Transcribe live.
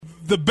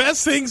the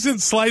best thing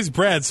since sliced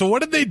bread. So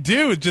what did they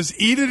do? Just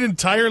eat an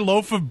entire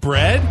loaf of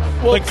bread?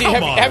 Well, like,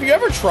 come on. Have you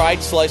ever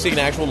tried slicing an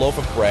actual loaf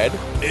of bread?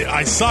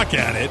 I suck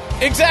at it.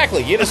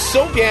 Exactly. It is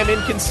so damn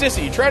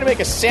inconsistent. You try to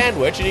make a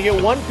sandwich, and you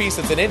get one piece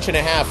that's 1.5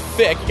 inches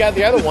thick. You got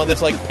the other one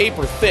that's like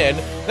paper thin.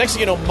 Next thing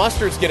you know,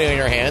 mustard's getting on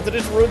your hands, and it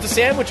just ruins the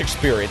sandwich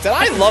experience. And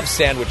I love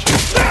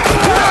sandwiches.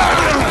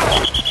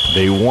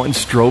 They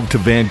once drove to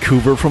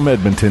Vancouver from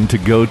Edmonton to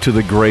go to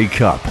the Grey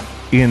Cup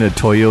in a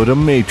Toyota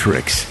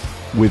Matrix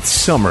with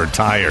summer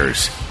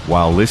tires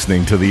while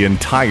listening to the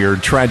entire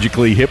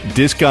Tragically Hip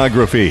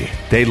discography.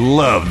 They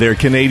love their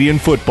Canadian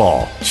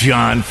football.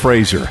 John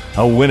Fraser,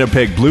 a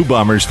Winnipeg Blue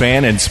Bombers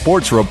fan and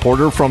sports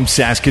reporter from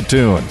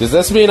Saskatoon. Does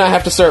this mean I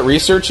have to start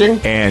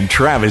researching? And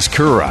Travis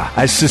Currah,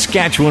 a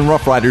Saskatchewan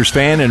Roughriders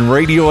fan and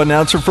radio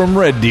announcer from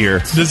Red Deer.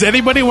 Does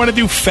anybody want to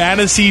do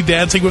fantasy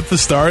Dancing with the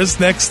Stars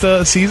next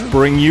season?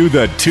 Bring you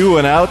the 2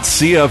 and Out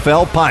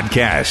CFL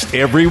Podcast.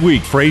 Every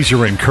week,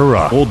 Fraser and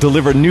Currah will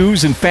deliver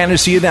news and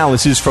fantasy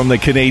analysis from the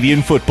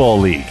Canadian Football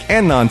League.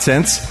 And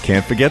nonsense.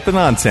 Can't forget the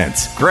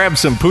nonsense. Grab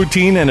some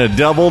poutine and a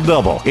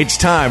double-double. It's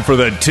time for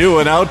the 2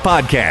 and Out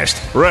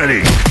Podcast.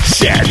 Ready,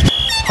 set,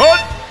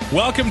 hut!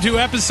 Welcome to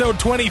episode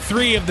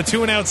 23 of the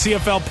 2 and Out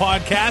CFL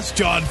Podcast.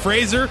 John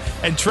Fraser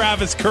and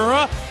Travis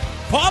Currah.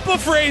 Papa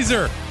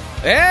Fraser!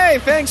 Hey,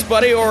 thanks,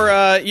 buddy. Or,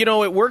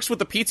 it works with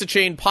the pizza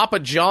chain. Papa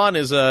John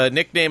is a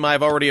nickname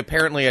I've already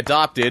apparently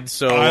adopted.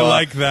 So I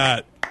like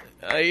that.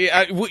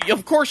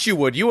 Of course you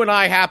would. You and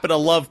I happen to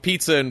love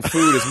pizza and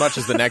food as much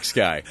as the next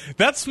guy.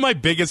 That's my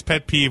biggest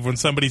pet peeve when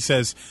somebody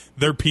says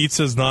their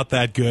pizza's not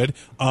that good.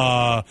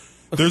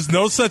 There's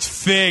no such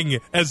thing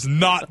as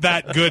not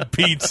that good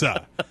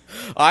pizza.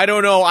 I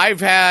don't know. I've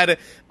had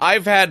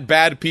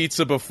bad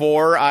pizza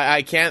before.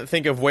 I can't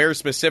think of where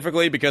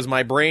specifically because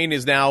my brain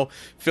is now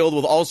filled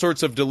with all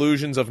sorts of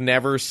delusions of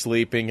never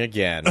sleeping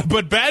again.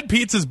 But bad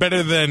pizza's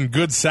better than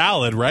good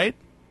salad, right?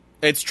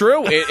 It's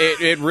true.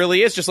 It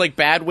really is. Just like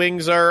bad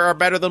wings are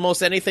better than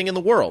most anything in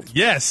the world.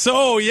 Yes.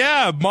 So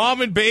yeah,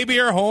 mom and baby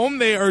are home.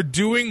 They are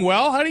doing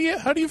well. How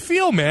do you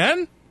feel,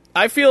 man?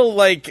 I feel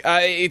like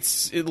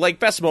it's like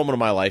best moment of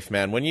my life,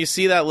 man. When you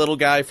see that little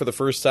guy for the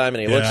first time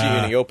and he looks at you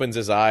and he opens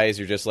his eyes,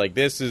 you're just like,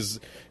 this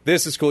is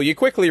cool. You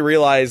quickly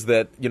realize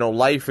that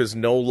life is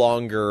no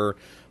longer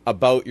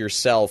about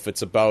yourself.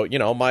 It's about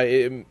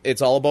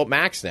it's all about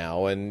Max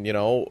now,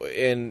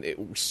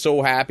 and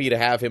so happy to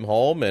have him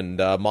home, and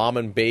mom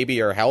and baby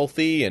are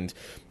healthy, and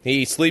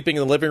he's sleeping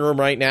in the living room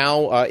right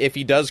now. If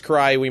he does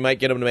cry, we might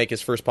get him to make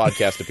his first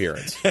podcast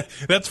appearance.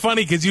 That's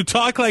funny because you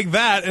talk like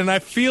that, and I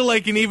feel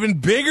like an even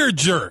bigger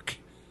jerk.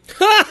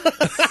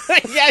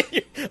 Yeah.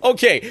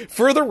 Okay.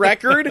 For the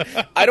record,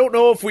 I don't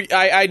know if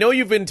I know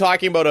you've been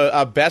talking about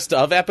a best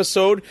of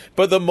episode,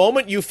 but the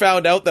moment you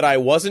found out that I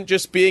wasn't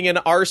just being an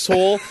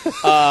arsehole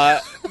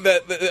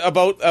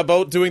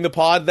about doing the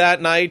pod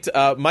that night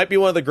might be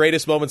one of the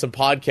greatest moments in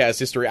podcast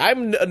history.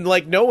 I'm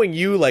like knowing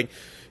you like.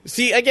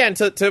 See, again,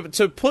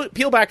 to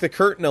peel back the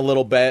curtain a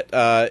little bit,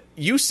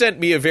 you sent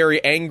me a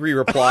very angry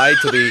reply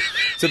to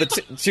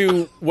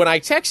when I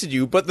texted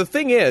you. But the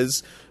thing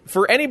is,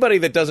 for anybody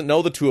that doesn't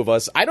know the two of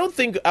us, I don't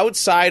think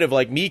outside of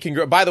like me.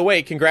 By the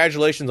way,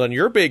 congratulations on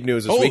your big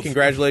news this week.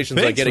 Congratulations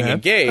on getting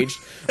engaged.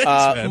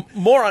 Thanks,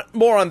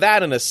 more on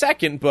that in a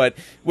second. But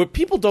what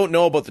people don't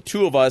know about the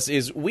two of us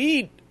is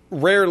we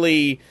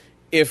rarely,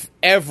 if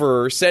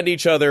ever, send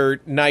each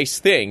other nice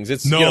things.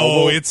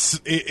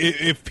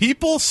 If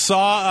people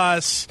saw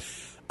us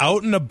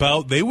out and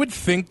about, they would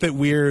think that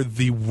we're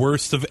the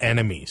worst of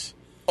enemies.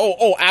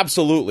 Oh,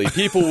 absolutely.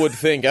 People would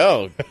think,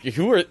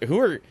 who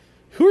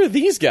are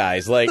these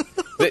guys? Like,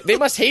 they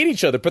must hate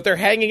each other, but they're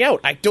hanging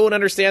out. I don't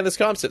understand this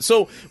concept.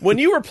 So when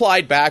you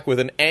replied back with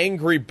an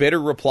angry,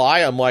 bitter reply,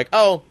 I'm like,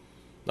 oh,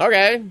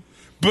 okay.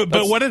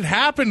 But what had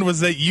happened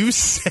was that you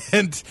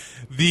sent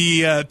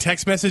the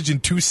text message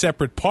in two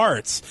separate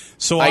parts.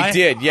 So I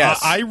did,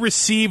 yes. I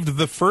received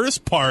the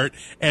first part,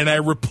 and I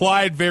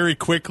replied very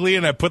quickly,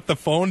 and I put the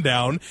phone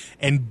down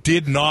and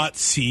did not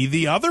see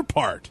the other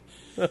part.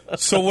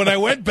 So when I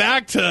went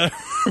back to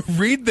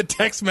read the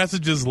text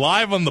messages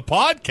live on the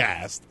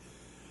podcast,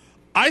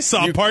 I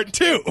saw part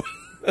two.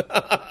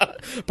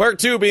 Part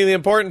two being the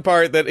important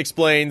part that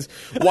explains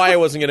why I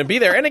wasn't going to be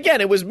there. And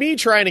again, it was me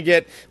trying to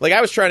get,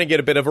 I was trying to get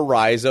a bit of a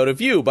rise out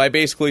of you by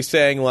basically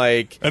saying,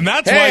 like... And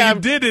that's why you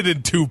did it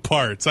in two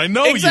parts. I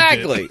know you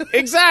did.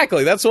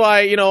 Exactly. That's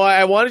why,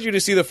 I wanted you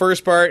to see the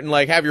first part and,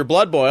 have your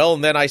blood boil,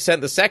 and then I sent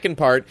the second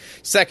part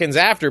seconds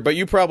after, but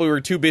you probably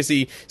were too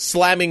busy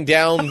slamming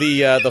down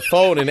the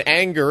phone in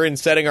anger and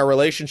setting our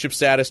relationship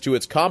status to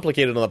it's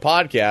complicated on the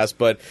podcast.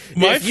 But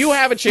if you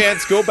have a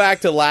chance, go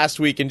back to last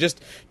week and just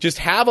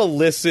have a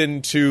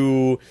listen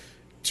to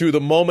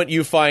the moment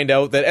you find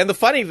out that. And the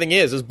funny thing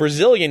is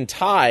Brazilian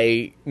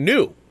Ty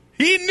knew.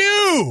 He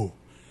knew.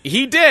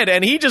 He did,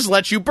 and he just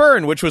let you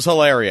burn, which was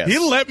hilarious. He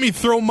let me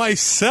throw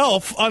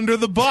myself under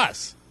the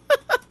bus.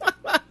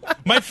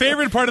 My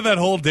favorite part of that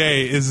whole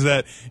day is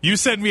that you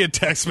sent me a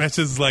text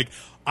message like,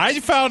 I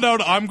found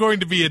out I'm going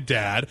to be a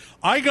dad.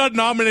 I got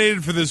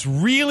nominated for this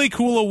really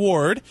cool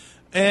award,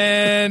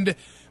 and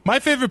My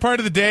favorite part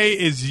of the day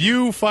is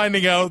you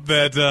finding out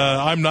that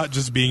I'm not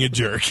just being a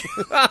jerk.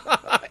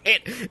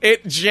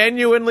 It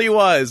genuinely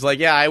was. Like,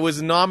 yeah, I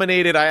was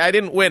nominated. I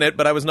didn't win it,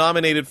 but I was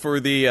nominated for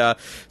the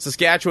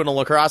Saskatchewan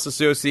Lacrosse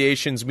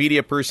Association's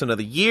Media Person of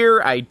the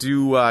Year. I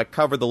do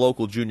cover the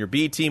local Junior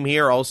B team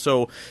here.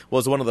 Also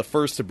was one of the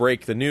first to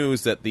break the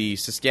news that the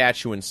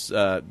Saskatchewan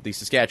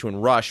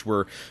Rush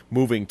were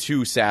moving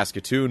to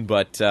Saskatoon.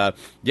 But,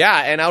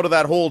 yeah, and out of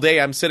that whole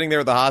day, I'm sitting there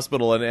at the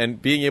hospital and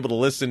being able to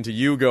listen to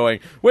you going,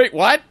 wait,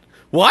 what?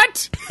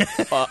 What?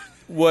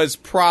 Was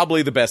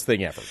probably the best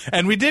thing ever.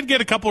 And we did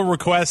get a couple of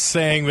requests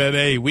saying that,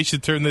 hey, we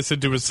should turn this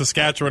into a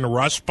Saskatchewan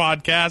Rush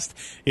podcast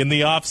in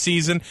the off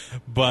season,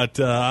 but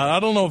I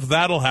don't know if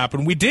that'll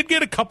happen. We did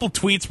get a couple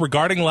tweets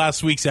regarding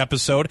last week's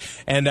episode,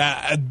 and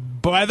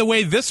by the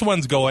way this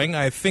one's going,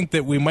 I think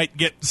that we might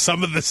get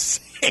some of the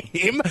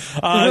same.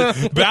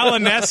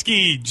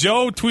 Balaneski,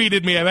 Joe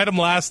tweeted me. I met him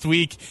last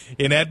week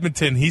in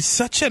Edmonton. He's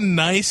such a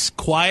nice,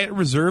 quiet,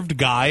 reserved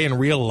guy in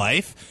real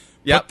life.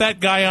 Yep. Put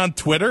that guy on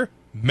Twitter,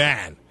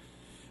 man.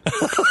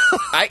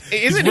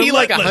 Isn't he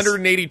like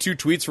 182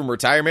 tweets from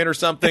retirement or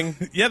something?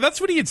 Yeah,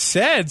 that's what he had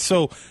said.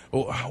 So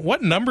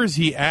what numbers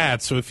he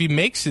at? So if he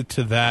makes it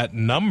to that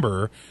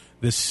number,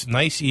 this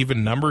nice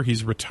even number,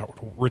 he's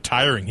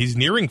retiring. He's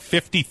nearing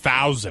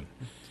 50,000.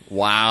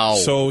 Wow.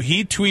 So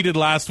he tweeted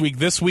last week,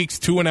 this week's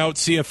Out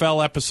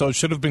CFL episode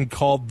should have been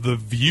called The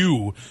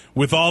View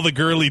with all the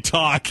girly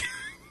talk.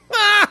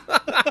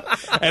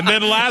 And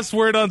then last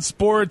word on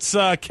sports,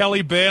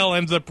 Kelly Bale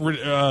ends up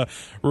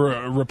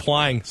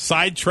replying,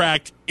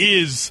 sidetracked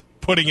is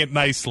putting it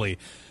nicely.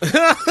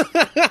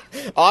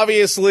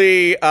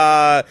 Obviously,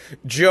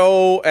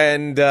 Joe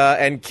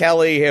and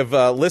Kelly have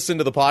listened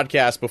to the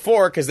podcast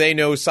before because they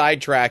know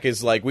sidetrack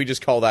is like, we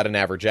just call that an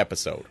average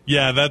episode.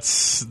 Yeah,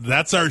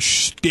 that's our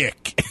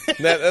shtick.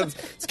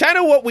 It's kind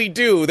of what we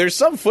do. There's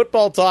some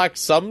football talk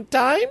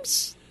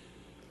sometimes.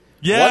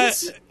 Yeah.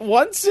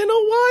 Once in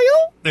a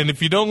while? And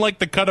if you don't like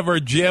the cut of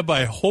our jib,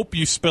 I hope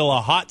you spill a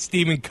hot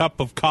steaming cup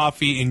of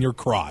coffee in your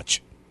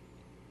crotch.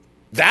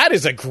 That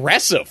is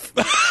aggressive.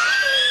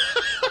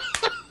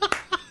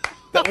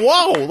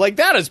 Whoa, like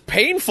that is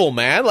painful,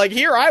 man. Like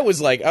here I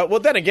was like, well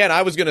then again,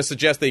 I was going to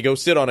suggest they go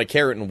sit on a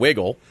carrot and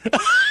wiggle.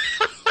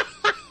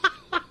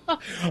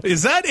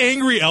 Is that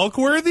angry elk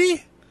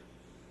worthy?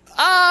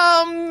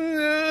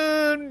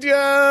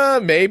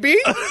 Maybe.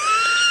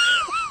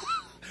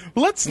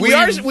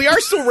 We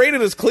are still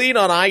rated as clean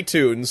on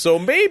iTunes, so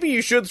maybe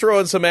you should throw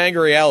in some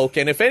angry elk.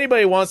 And if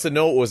anybody wants to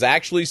know what was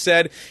actually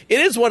said, it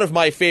is one of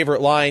my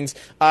favorite lines.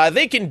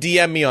 They can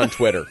DM me on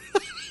Twitter.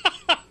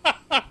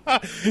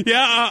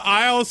 Yeah,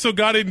 I also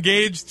got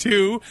engaged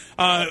too.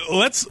 I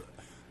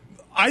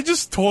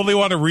just totally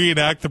want to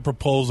reenact the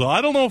proposal.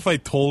 I don't know if I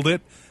told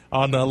it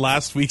on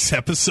last week's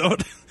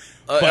episode.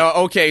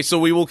 Okay, so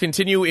we will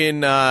continue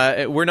in.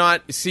 We're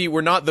not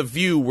The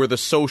View. We're The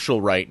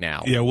Social right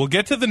now. Yeah, we'll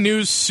get to the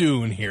news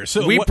soon here.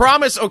 So we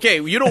promise.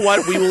 Okay, you know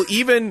what? We will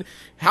even.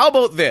 How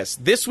about this?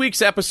 This week's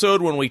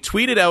episode, when we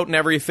tweet it out and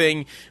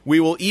everything,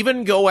 we will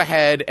even go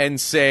ahead and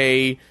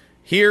say,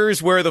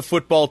 "Here's where the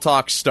football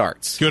talk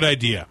starts." Good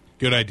idea.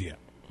 Good idea.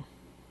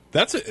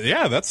 That's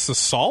a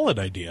solid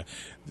idea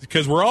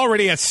because we're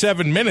already at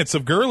 7 minutes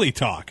of girly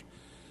talk.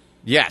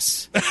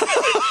 Yes,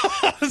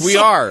 we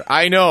are.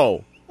 I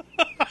know.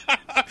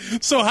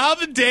 So how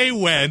the day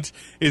went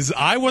is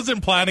I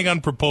wasn't planning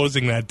on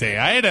proposing that day.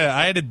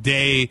 I had a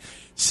day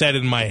set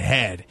in my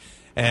head,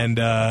 and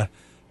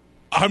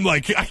I'm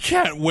like, I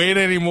can't wait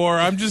anymore.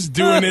 I'm just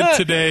doing it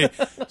today.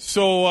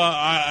 So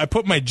I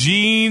put my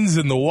jeans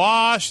in the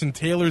wash, and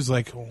Taylor's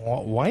like,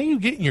 why are you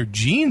getting your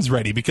jeans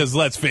ready? Because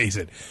let's face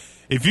it,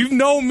 if you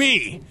know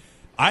me,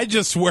 I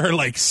just wear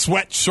like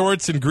sweat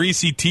shorts and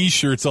greasy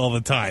T-shirts all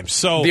the time.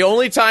 So the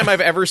only time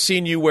I've ever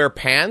seen you wear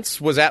pants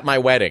was at my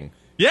wedding.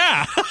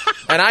 Yeah.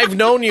 And I have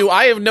known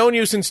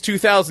you since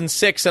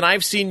 2006, and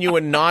I've seen you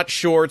in not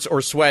shorts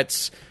or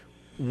sweats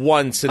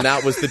once, and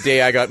that was the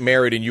day I got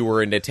married, and you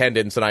were in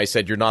attendance, and I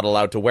said, you're not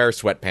allowed to wear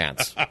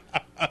sweatpants.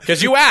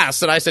 Because you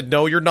asked, and I said,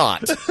 no, you're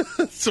not.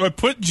 So I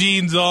put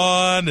jeans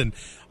on, and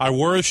I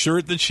wore a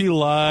shirt that she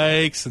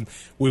likes, and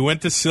we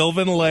went to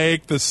Sylvan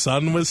Lake. The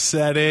sun was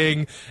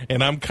setting,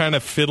 and I'm kind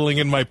of fiddling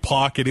in my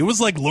pocket. It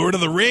was like Lord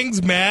of the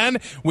Rings, man.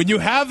 When you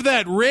have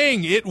that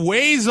ring, it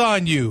weighs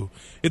on you.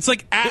 It's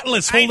like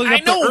Atlas holding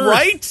up the earth.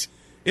 Right?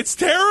 It's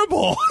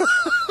terrible.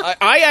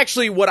 I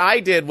actually, what I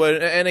did was,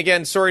 and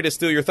again, sorry to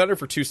steal your thunder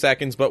for 2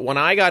 seconds, but when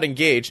I got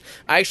engaged,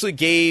 I actually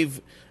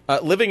gave,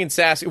 living in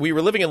we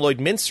were living in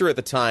Lloydminster at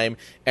the time,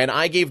 and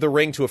I gave the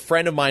ring to a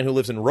friend of mine who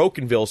lives in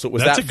Rokenville, so it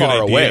was that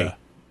far away.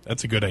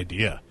 That's a good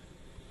idea.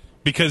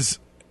 Because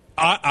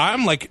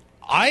I'm like,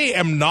 I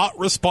am not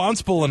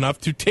responsible enough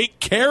to take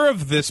care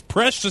of this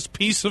precious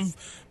piece of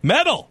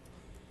metal.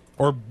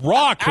 Or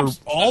rock, or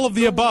all of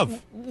the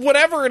above.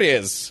 Whatever it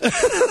is.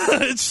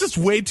 It's just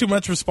way too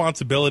much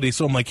responsibility.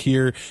 So I'm like,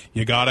 here,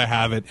 you got to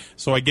have it.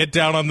 So I get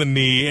down on the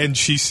knee, and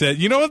she said,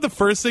 you know what the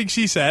first thing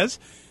she says?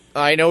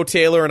 I know,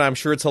 Taylor, and I'm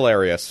sure it's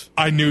hilarious.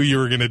 I knew you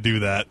were going to do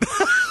that.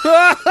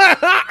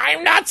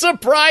 I'm not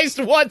surprised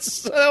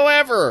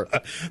whatsoever.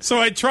 So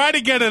I try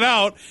to get it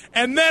out,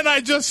 and then I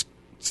just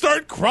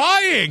start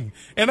crying,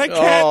 and I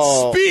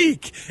can't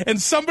speak.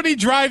 And somebody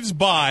drives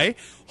by,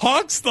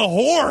 honks the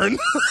horn.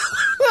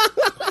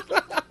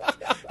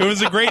 It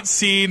was a great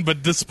scene,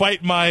 but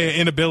despite my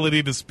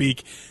inability to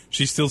speak,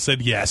 she still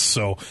said yes,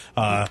 so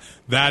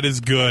that is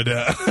good.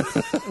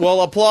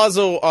 Well,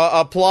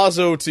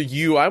 applauso to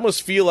you. I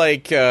almost feel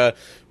like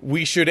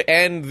we should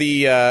end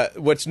the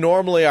what's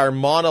normally our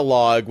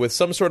monologue with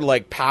some sort of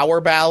like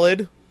power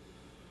ballad.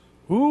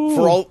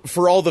 Ooh.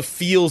 For all the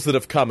feels that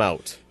have come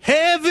out.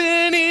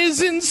 Heaven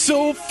isn't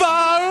so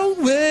far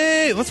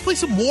away. Let's play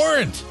some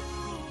Warrant.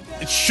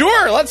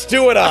 Sure, let's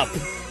do it up.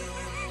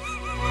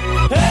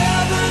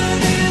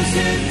 Heaven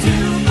isn't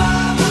too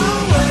far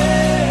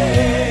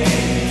away.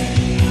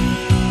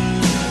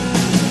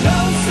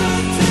 Closer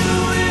to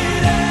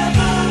it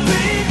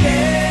every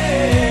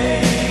day.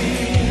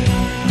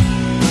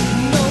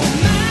 No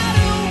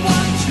matter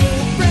what your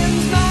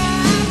friends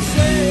might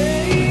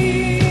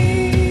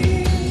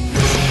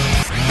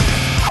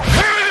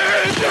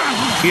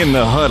say. In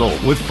the Huddle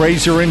with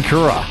Fraser and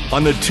Currah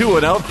on the Two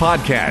and Out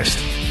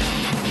Podcast.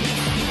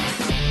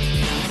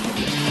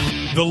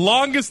 The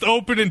longest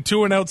open in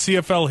 2-and-out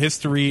CFL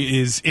history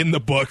is in the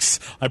books.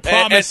 I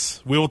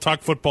promise we will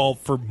talk football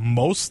for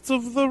most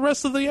of the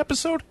rest of the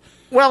episode.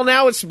 Well,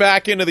 now it's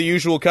back into the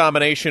usual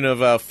combination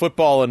of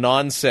football and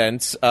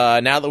nonsense.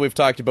 Now that we've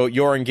talked about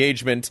your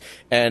engagement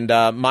and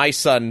my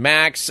son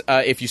Max,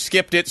 if you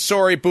skipped it,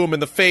 sorry, boom in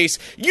the face.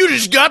 You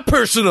just got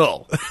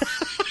personal.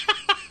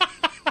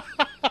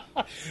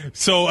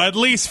 So at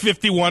least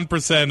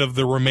 51% of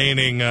the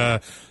remaining,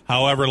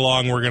 however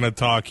long we're going to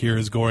talk here,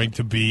 is going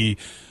to be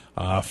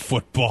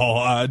football.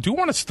 I do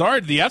want to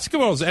start. The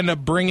Eskimos end up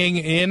bringing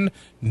in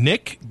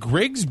Nick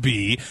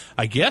Grigsby.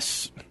 I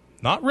guess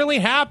not really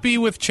happy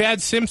with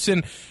Chad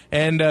Simpson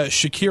and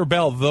Shakir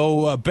Bell,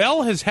 though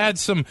Bell has had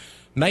some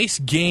nice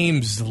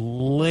games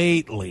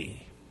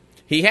lately.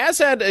 He has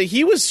had.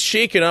 He was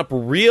shaken up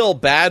real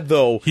bad,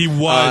 though. He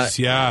was,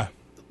 yeah.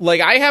 Like,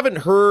 I haven't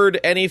heard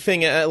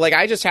anything,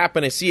 I just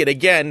happen to see it.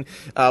 Again,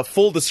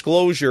 full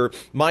disclosure,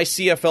 my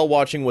CFL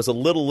watching was a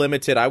little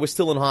limited. I was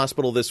still in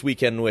hospital this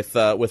weekend with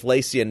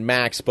Lacey and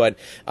Max, but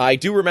I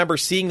do remember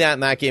seeing that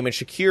in that game. And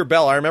Shakir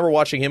Bell, I remember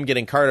watching him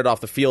getting carted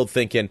off the field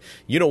thinking,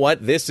 you know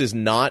what, this is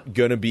not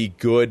going to be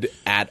good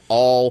at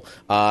all.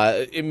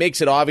 It makes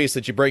it obvious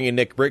that you bring in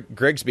Nick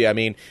Grigsby. I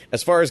mean,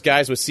 as far as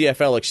guys with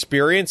CFL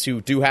experience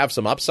who do have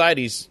some upside,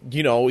 he's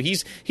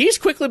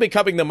quickly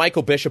becoming the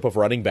Michael Bishop of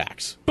running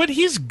backs. But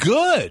he's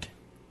good.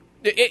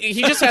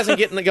 He just hasn't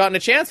gotten a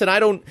chance, and I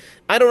don't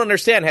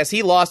understand. Has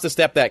he lost a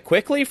step that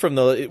quickly from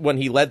when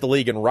he led the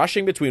league in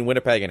rushing between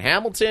Winnipeg and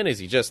Hamilton? Is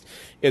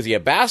he a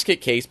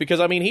basket case? Because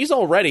I mean,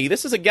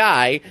 this is a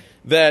guy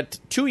that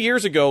 2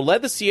 years ago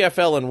led the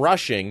CFL in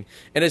rushing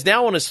and is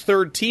now on his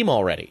third team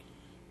already.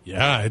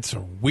 Yeah, it's a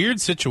weird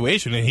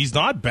situation, and he's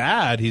not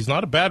bad. He's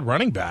not a bad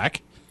running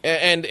back.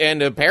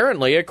 And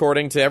apparently,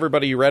 according to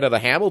everybody you read out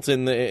of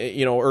Hamilton,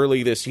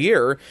 early this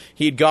year,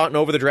 he'd gotten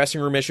over the dressing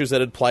room issues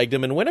that had plagued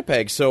him in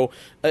Winnipeg. So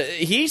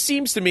he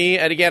seems to me,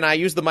 and again, I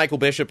use the Michael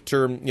Bishop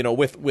term,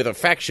 with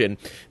affection,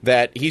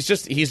 that he's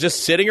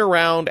just sitting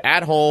around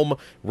at home,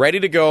 ready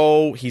to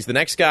go. He's the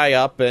next guy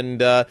up,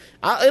 and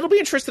it'll be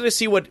interesting to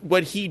see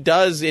what he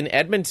does in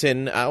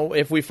Edmonton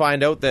if we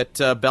find out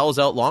that Bell's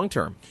out long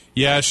term.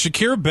 Yeah,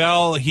 Shakir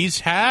Bell, he's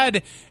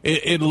had,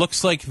 it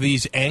looks like,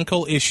 these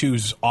ankle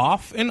issues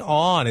off and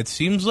on. It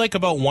seems like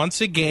about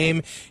once a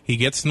game, he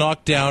gets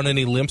knocked down and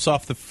he limps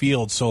off the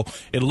field. So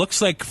it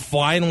looks like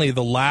finally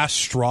the last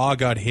straw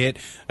got hit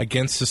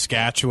against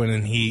Saskatchewan,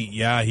 and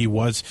he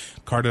was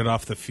carted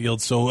off the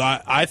field. So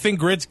I think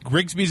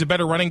Grigsby's a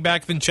better running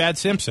back than Chad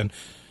Simpson.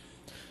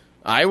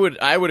 I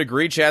would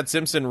agree. Chad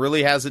Simpson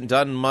really hasn't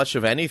done much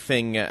of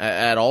anything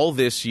at all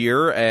this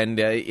year, and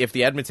if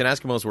the Edmonton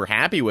Eskimos were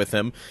happy with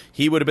him,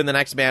 he would have been the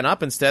next man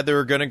up. Instead, they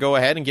were going to go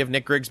ahead and give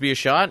Nick Grigsby a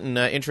shot, and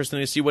interesting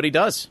to see what he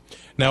does.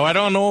 Now, I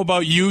don't know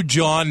about you,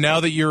 John,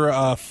 now that you're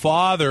a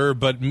father,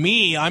 but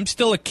me, I'm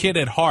still a kid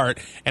at heart,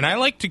 and I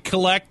like to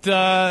collect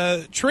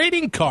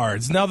trading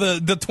cards. Now, the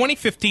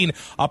 2015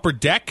 Upper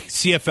Deck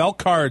CFL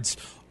cards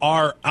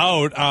are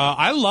out.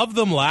 I loved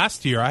them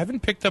last year. I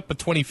haven't picked up a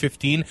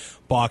 2015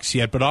 box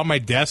yet, but on my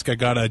desk I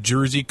got a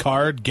jersey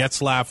card,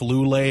 Getzlaff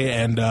Lulay,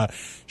 and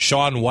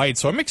Sean White.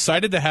 So I'm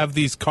excited to have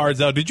these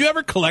cards out. Did you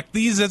ever collect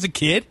these as a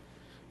kid?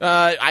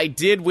 I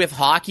did with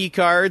hockey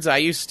cards. I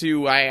used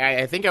to.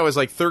 I think I was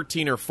like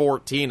 13 or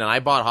 14, and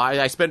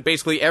I spent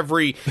basically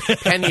every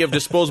penny of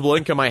disposable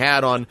income I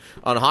had on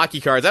hockey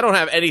cards. I don't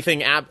have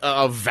anything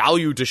of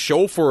value to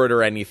show for it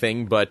or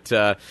anything, but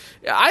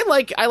I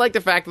like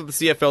the fact that the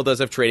CFL does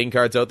have trading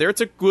cards out there.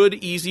 It's a good,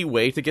 easy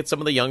way to get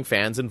some of the young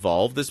fans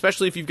involved,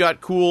 especially if you've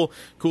got cool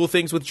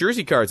things with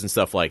jersey cards and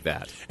stuff like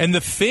that. And the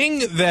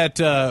thing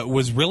that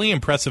was really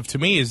impressive to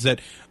me is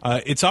that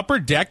it's Upper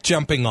Deck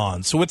jumping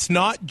on, so it's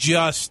not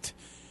just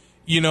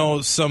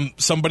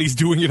somebody's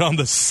doing it on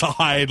the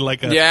side,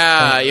 like They're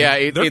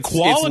it's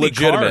quality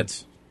legitimate.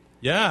 cards.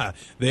 Yeah,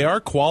 they are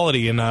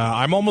quality, and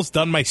I'm almost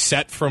done my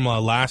set from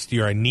last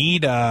year. I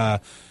need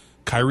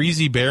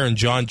Kyrie Bear and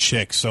John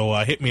Chick, so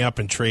hit me up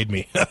and trade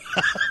me.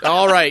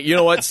 All right, you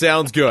know what?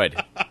 Sounds good.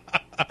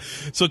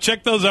 So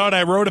check those out.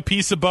 I wrote a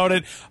piece about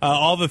it,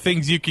 all the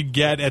things you could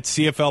get at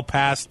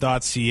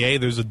cflpass.ca.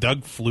 There's a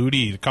Doug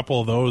Flutie, a couple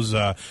of those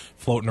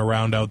floating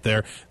around out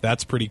there.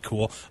 That's pretty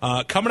cool.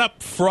 Coming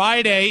up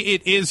Friday,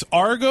 it is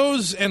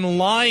Argos and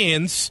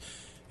Lions.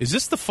 Is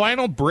this the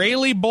final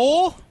Braley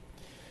Bowl?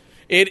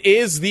 It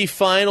is the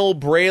final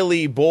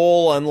Braley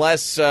Bowl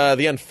unless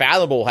the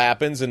unfathomable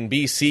happens and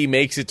BC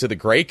makes it to the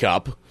Grey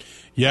Cup.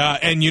 Yeah,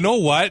 and you know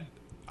what?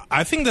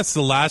 I think that's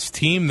the last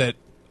team that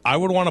I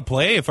would want to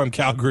play if I'm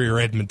Calgary or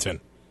Edmonton.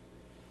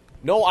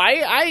 No,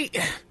 I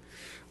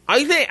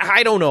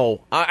don't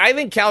know. I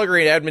think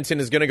Calgary and Edmonton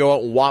is going to go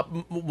out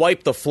and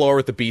wipe the floor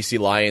with the BC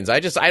Lions. I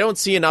don't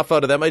see enough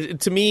out of them.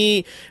 To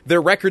me,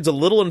 their record's a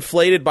little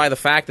inflated by the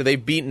fact that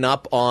they've beaten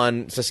up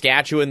on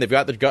Saskatchewan. They've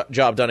got the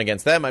job done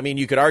against them. I mean,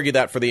 you could argue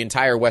that for the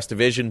entire West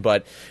Division,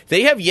 but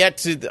they have yet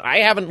to. I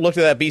haven't looked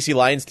at that BC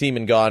Lions team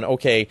and gone,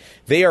 okay,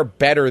 they are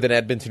better than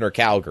Edmonton or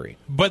Calgary.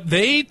 But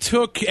they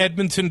took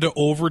Edmonton to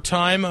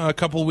overtime a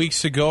couple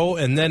weeks ago,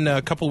 and then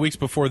a couple weeks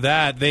before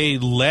that, they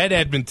led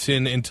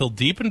Edmonton until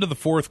deep into the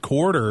fourth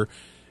quarter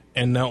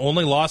and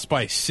only lost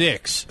by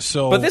 6.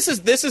 But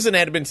this is an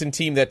Edmonton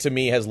team that to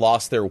me has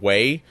lost their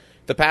way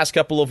the past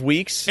couple of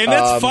weeks. And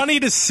that's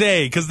funny to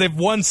say because they've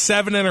won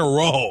 7 in a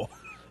row.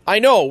 I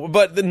know,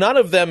 but none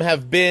of them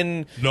have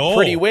been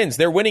pretty wins.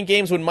 They're winning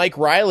games when Mike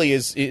Riley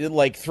is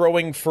like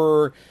throwing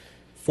for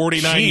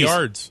 49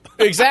 yards.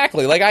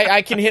 Exactly. Like,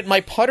 I can hit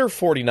my putter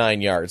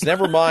 49 yards.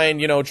 Never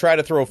mind, try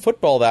to throw a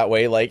football that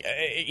way. Like,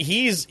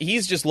 he's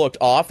just looked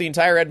off. The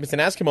entire Edmonton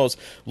Eskimos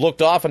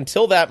looked off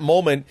until that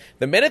moment.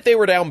 The minute they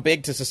were down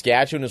big to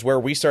Saskatchewan is where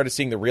we started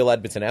seeing the real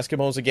Edmonton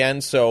Eskimos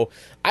again. So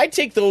I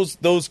take those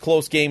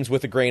close games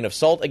with a grain of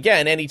salt.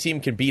 Again, any team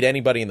can beat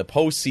anybody in the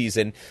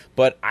postseason,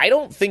 but I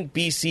don't think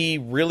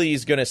BC really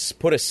is going to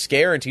put a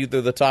scare into either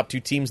of the top 2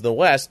 teams in the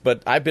West,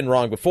 but I've been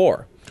wrong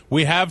before.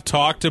 We have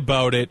talked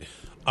about it.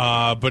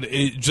 But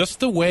just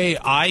the way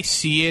I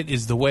see it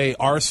is the way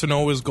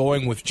Arsenault is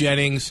going with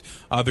Jennings.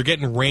 They're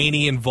getting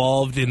Rainey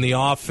involved in the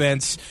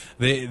offense.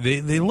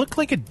 They look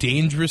like a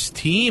dangerous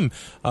team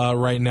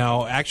right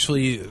now.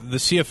 Actually, the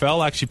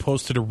CFL actually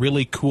posted a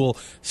really cool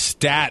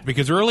stat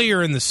because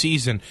earlier in the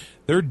season,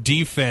 their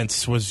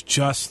defense was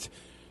just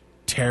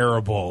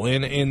terrible.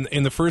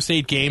 In the first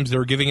 8 games, they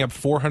were giving up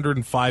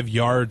 405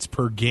 yards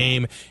per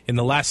game. In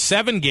the last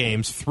 7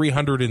 games,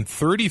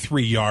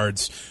 333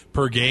 yards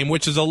per game,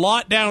 which is a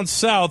lot down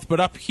south. But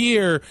up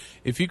here,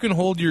 if you can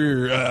hold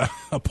your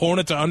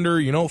opponent to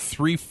under,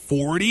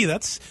 340,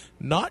 that's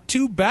not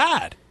too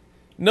bad.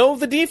 No,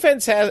 the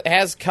defense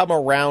has come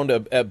around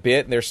a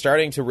bit, and they're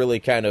starting to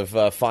really kind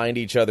of find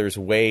each other's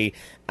way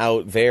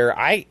out there.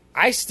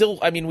 I still,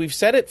 we've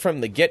said it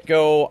from the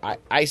get-go.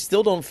 I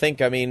still don't think,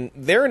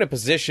 they're in a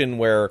position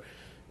where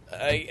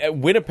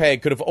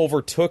Winnipeg could have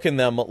overtaken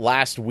them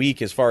last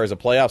week as far as a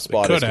playoff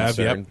spot is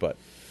concerned. Yep. But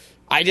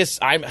I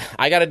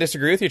got to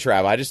disagree with you,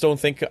 Trav. I just don't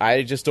think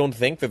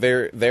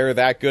that they're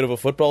that good of a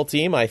football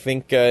team. I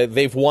think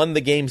they've won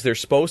the games they're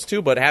supposed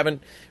to, but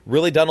haven't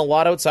really done a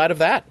lot outside of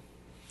that.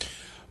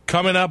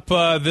 Coming up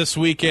this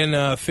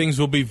weekend, things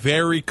will be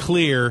very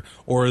clear,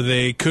 or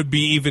they could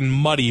be even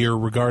muddier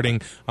regarding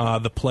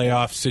the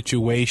playoff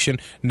situation.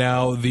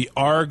 Now, the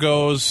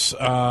Argos,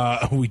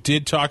 we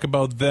did talk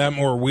about them,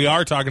 or we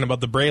are talking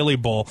about the Braley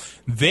Bowl.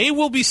 They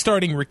will be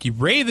starting Ricky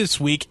Ray this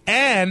week,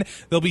 and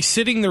they'll be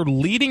sitting their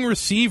leading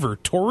receiver,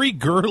 Torrey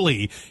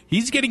Gurley.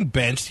 He's getting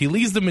benched. He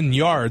leads them in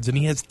yards, and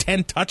he has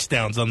 10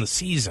 touchdowns on the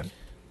season.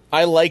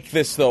 I like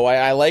this, though.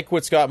 I like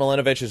what Scott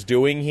Milenovich is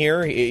doing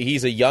here.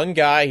 He's a young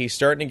guy. He's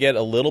starting to get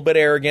a little bit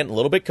arrogant, a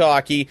little bit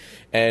cocky,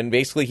 and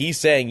basically he's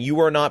saying,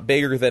 you are not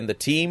bigger than the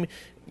team.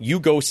 You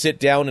go sit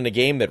down in a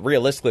game that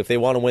realistically, if they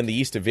want to win the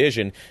East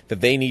Division, that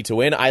they need to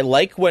win. I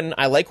like when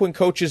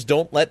coaches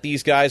don't let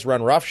these guys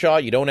run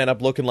roughshod. You don't end up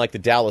looking like the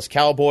Dallas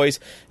Cowboys.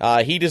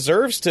 He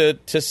deserves to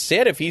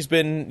sit if he's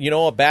been,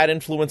 a bad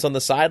influence on the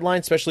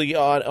sideline, especially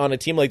on a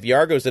team like the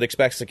Argos that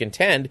expects to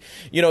contend.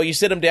 You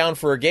sit him down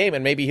for a game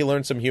and maybe he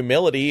learns some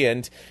humility,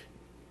 and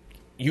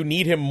you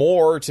need him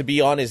more to be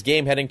on his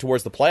game heading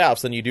towards the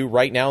playoffs than you do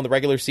right now in the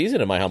regular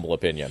season, in my humble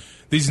opinion.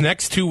 These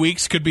next 2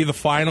 weeks could be the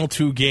final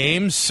 2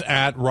 games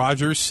at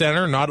Rogers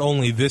Center, not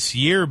only this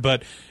year,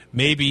 but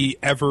maybe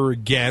ever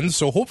again.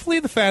 So hopefully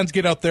the fans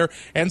get out there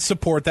and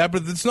support that.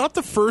 But it's not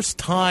the first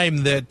time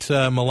that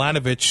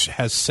Milenovich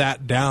has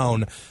sat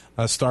down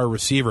a star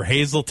receiver.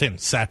 Hazelton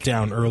sat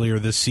down earlier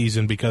this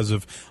season because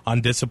of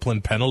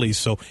undisciplined penalties.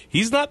 So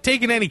he's not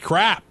taking any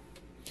crap.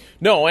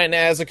 No, and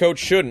as a coach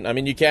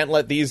shouldn't. You can't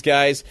let these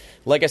guys,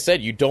 like I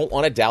said, you don't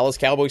want a Dallas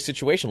Cowboys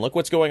situation. Look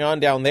what's going on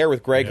down there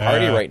with Greg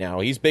Hardy right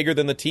now. He's bigger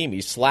than the team.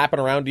 He's slapping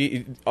around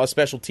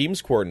special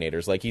teams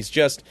coordinators. Like, he's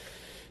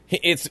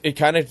it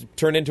kind of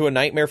turned into a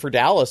nightmare for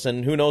Dallas,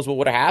 and who knows what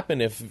would have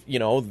happened if,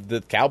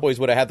 the Cowboys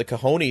would have had the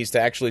cojones to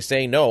actually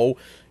say, no,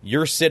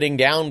 you're sitting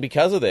down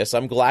because of this.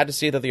 I'm glad to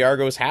see that the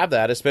Argos have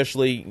that,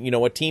 especially,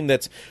 a team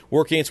that's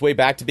working its way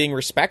back to being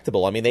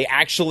respectable. I mean, they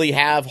actually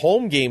have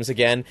home games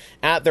again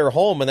at their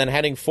home, and then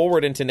heading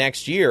forward into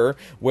next year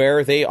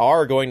where they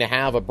are going to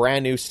have a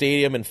brand new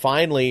stadium and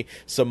finally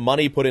some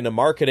money put into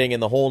marketing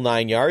and the whole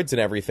 9 yards and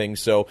everything.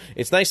 So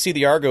it's nice to see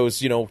the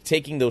Argos,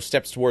 taking those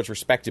steps towards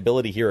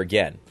respectability here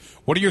again.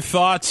 What are your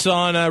thoughts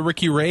on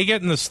Ricky Ray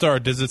getting the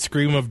start? Does it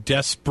scream of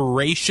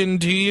desperation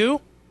to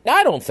you?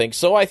 I don't think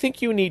so. I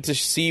think you need to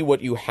see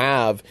what you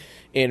have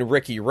in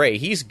Ricky Ray.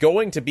 He's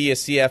going to be a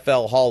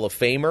CFL Hall of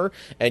Famer,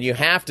 and you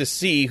have to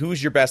see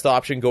who's your best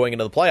option going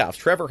into the playoffs.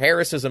 Trevor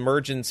Harris's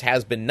emergence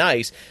has been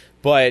nice,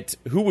 but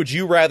who would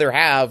you rather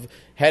have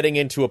heading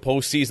into a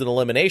postseason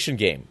elimination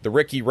game? The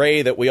Ricky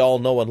Ray that we all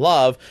know and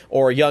love,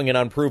 or a young and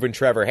unproven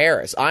Trevor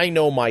Harris? I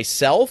know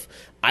myself,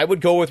 I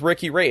would go with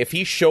Ricky Ray. If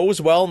he shows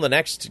well in the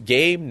next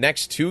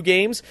two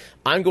games,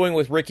 I'm going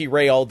with Ricky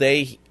Ray all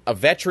day. A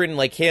veteran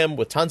like him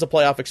with tons of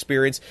playoff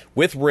experience,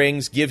 with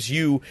rings, gives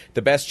you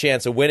the best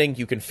chance of winning.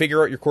 You can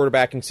figure out your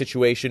quarterbacking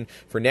situation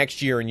for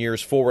next year and years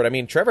forward. I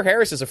mean, Trevor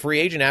Harris is a free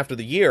agent after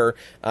the year.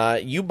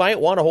 You might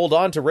want to hold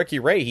on to Ricky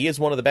Ray. He is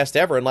one of the best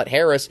ever, and let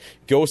Harris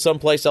go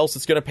someplace else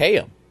that's going to pay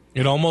him.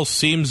 It almost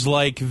seems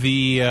like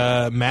the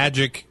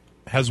magic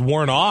has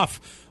worn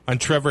off on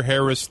Trevor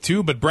Harris,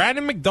 too. But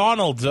Brandon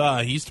McDonald,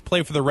 he used to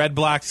play for the Red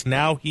Blacks.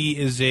 Now he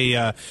is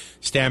a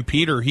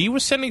Stampeder. He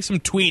was sending some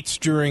tweets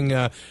during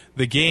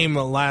the game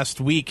last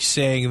week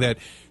saying that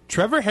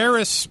Trevor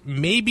Harris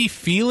may be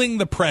feeling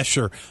the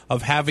pressure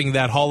of having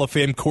that Hall of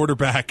Fame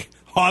quarterback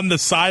on the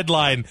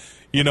sideline,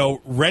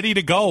 ready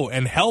to go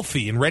and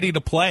healthy and ready to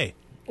play.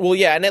 Well,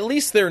 yeah, and at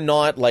least they're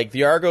not like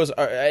the Argos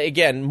are,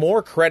 again,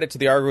 more credit to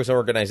the Argos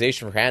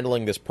organization for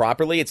handling this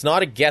properly. It's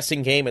not a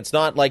guessing game. It's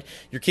not like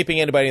you're keeping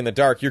anybody in the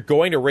dark. You're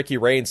going to Ricky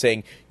Ray and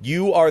saying,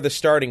 you are the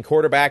starting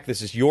quarterback.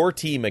 This is your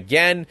team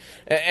again.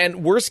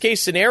 And worst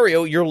case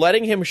scenario, you're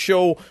letting him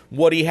show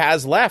what he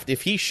has left.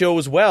 If he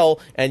shows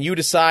well and you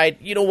decide,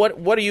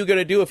 what are you going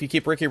to do if you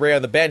keep Ricky Ray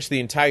on the bench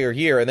the entire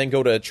year and then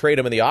go to trade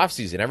him in the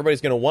offseason?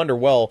 Everybody's going to wonder,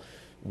 well,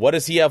 what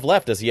does he have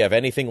left? Does he have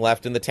anything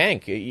left in the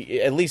tank?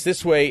 At least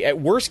this way, at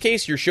worst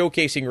case, you're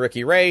showcasing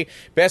Ricky Ray.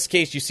 Best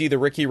case, you see the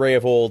Ricky Ray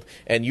of old,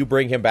 and you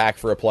bring him back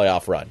for a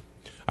playoff run.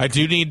 I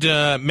do need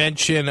to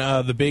mention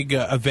the big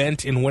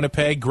event in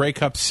Winnipeg, Grey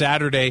Cup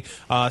Saturday.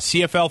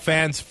 CFL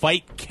fans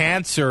fight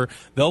cancer.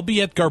 They'll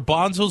be at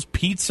Garbanzo's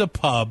Pizza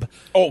Pub.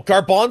 Oh,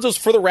 Garbanzo's,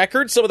 for the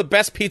record, some of the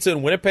best pizza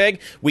in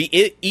Winnipeg. We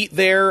eat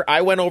there.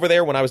 I went over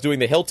there when I was doing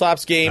the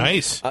Hilltops game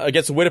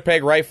against the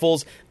Winnipeg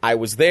Rifles. I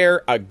was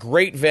there. A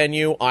great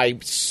venue. I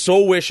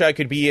so wish I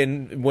could be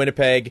in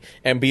Winnipeg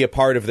and be a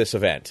part of this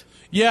event.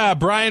 Yeah,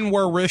 Brian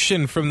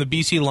Warishin from the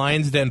BC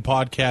Lions Den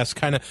podcast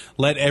kind of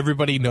let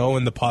everybody know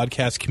in the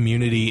podcast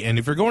community. And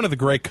if you're going to the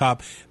Grey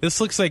Cup,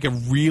 this looks like a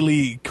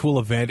really cool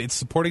event. It's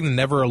supporting the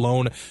Never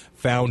Alone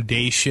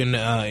Foundation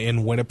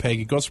in Winnipeg.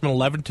 It goes from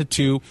 11 to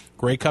 2,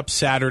 Grey Cup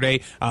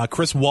Saturday.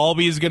 Chris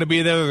Walby is going to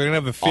be there. They're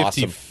going to have a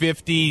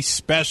 50-50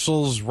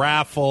 specials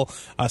raffle.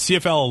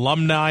 CFL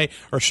alumni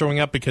are showing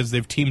up because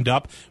they've teamed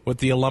up with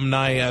the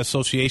Alumni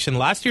Association.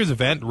 Last year's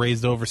event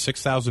raised over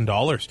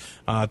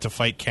 $6,000 to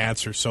fight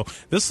cancer. So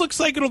this looks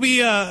like it'll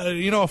be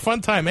a fun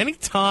time.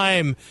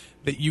 Anytime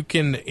that you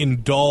can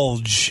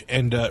indulge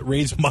and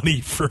raise money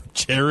for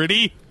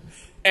charity,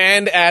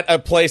 and at a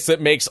place that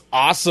makes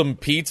awesome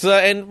pizza.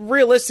 And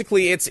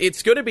realistically,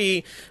 it's going to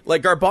be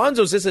like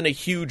Garbanzo's isn't a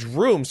huge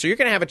room, so you're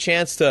going to have a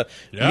chance to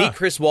meet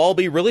Chris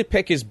Walby, really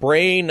pick his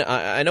brain.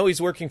 I know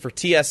he's working for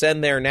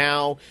TSN there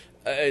now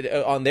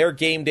on their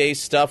game day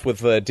stuff with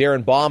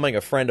Darren Bombing,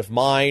 a friend of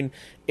mine.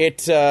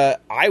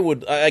 I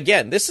would,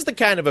 again, this is the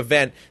kind of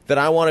event that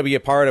I want to be a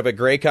part of at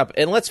Grey Cup.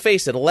 And let's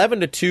face it, 11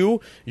 to 2,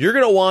 you're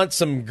going to want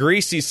some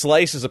greasy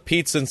slices of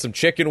pizza and some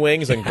chicken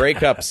wings on Grey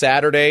Cup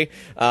Saturday.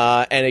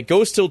 And it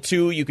goes till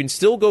 2. You can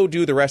still go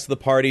do the rest of the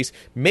parties.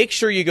 Make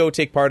sure you go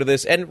take part of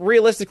this. And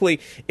realistically,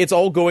 it's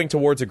all going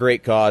towards a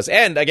great cause.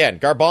 And again,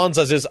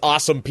 Garbanzo's is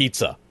awesome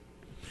pizza.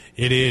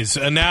 It is.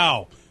 And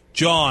now,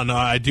 John,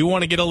 I do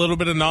want to get a little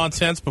bit of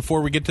nonsense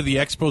before we get to the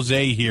expose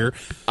here.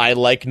 I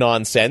like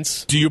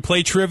nonsense. Do you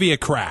play Trivia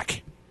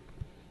Crack?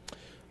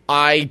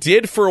 I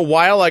did for a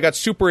while. I got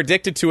super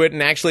addicted to it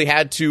and actually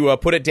had to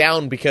put it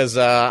down because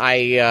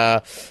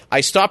I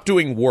stopped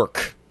doing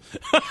work.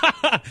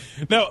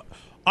 Now,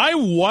 I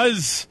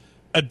was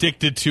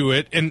addicted to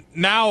it, and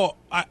now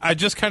I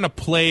just kind of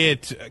play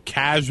it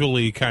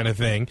casually kind of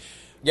thing.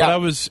 Yeah. But I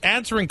was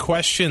answering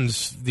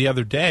questions the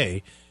other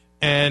day,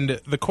 and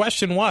the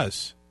question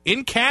was,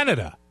 in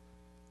Canada,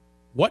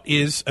 what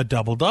is a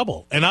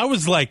double-double? And I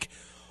was like,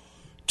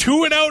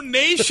 Two and Out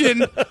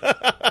Nation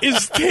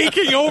is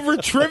taking over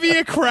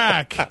Trivia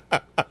Crack.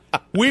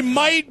 We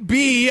might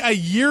be a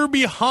year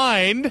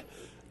behind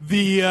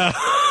the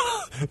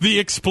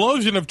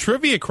explosion of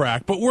Trivia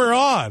Crack, but we're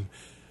on.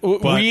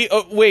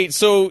 Wait,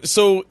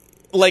 so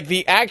like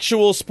the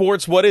actual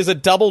sports, what is a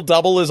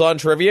double-double is on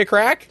Trivia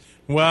Crack?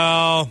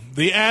 Well,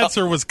 the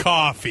answer was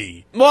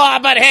coffee. Well,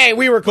 but hey,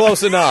 we were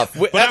close enough.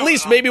 At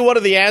least maybe one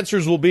of the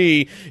answers will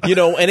be,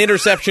 an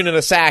interception and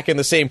a sack in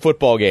the same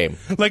football game.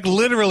 Like,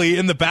 literally,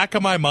 in the back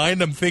of my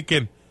mind, I'm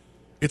thinking,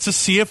 it's a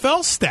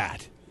CFL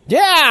stat.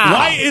 Yeah!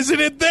 Why isn't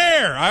it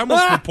there? I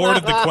almost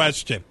reported the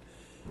question.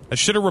 I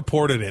should have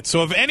reported it.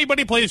 So if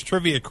anybody plays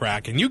Trivia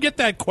Crack and you get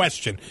that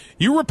question,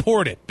 you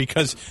report it,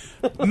 because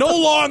no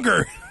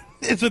longer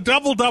is a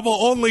double-double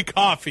only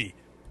coffee.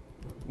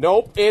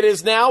 Nope, it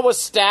is now a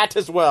stat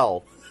as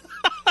well.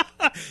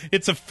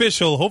 It's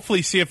official.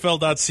 Hopefully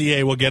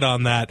CFL.ca will get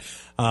on that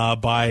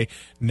by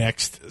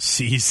next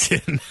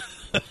season.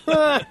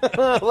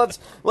 Let's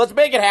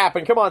make it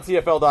happen. Come on,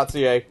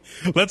 CFL.ca.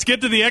 Let's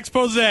get to the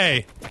expose.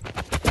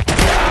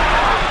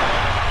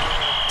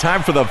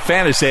 Time for the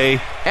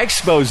Fantasy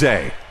Expose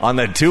on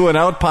the 2 and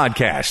Out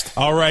podcast.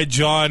 All right,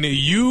 John,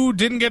 you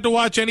didn't get to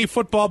watch any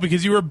football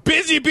because you were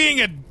busy being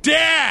a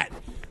dad.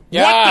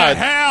 Yeah, what the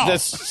hell?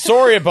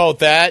 Sorry about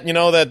that.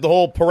 That the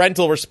whole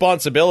parental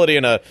responsibility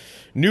and a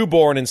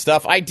newborn and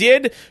stuff. I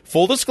did,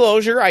 full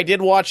disclosure, I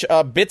did watch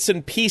bits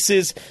and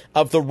pieces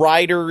of the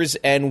Riders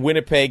and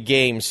Winnipeg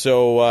games.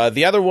 So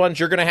the other ones,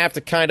 you're going to have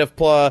to kind of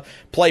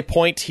play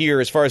point here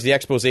as far as the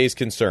expose is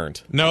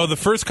concerned. No, the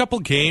first couple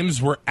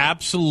games were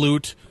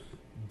absolute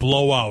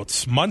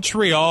blowouts.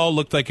 Montreal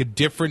looked like a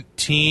different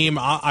team.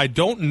 I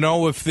don't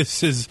know if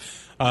this is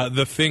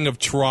the thing of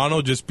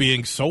Toronto just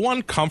being so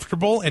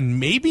uncomfortable and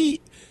maybe,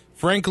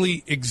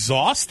 frankly,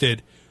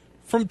 exhausted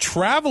from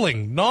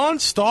traveling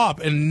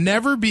nonstop and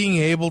never being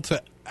able to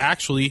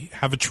actually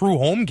have a true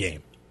home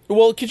game.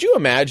 Well, could you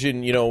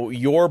imagine,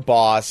 your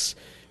boss,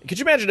 could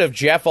you imagine if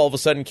Jeff all of a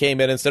sudden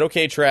came in and said,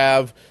 okay,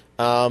 Trav,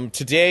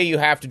 today you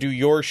have to do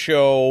your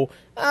show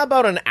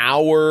about an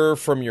hour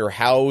from your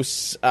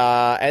house,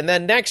 and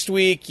then next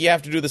week you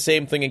have to do the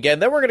same thing again.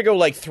 Then we're going to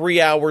go 3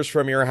 hours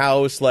from your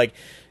house,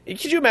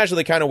 could you imagine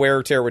the kind of wear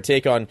or tear it would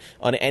take on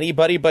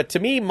anybody? But to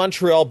me,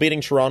 Montreal beating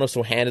Toronto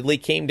so handedly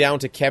came down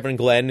to Kevin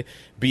Glenn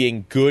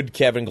being good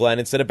Kevin Glenn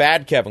instead of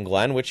bad Kevin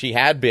Glenn, which he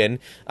had been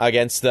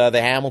against the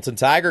Hamilton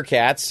Tiger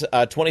Cats.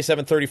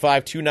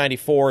 27-35,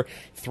 294,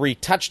 3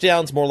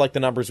 touchdowns, more like the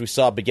numbers we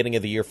saw beginning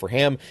of the year for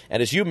him.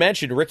 And as you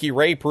mentioned, Ricky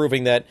Ray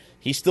proving that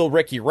he's still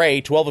Ricky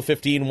Ray, 12 of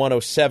 15,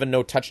 107,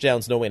 no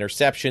touchdowns, no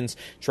interceptions.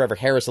 Trevor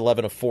Harris,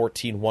 11 of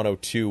 14,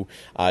 102,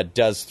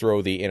 does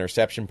throw the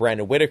interception.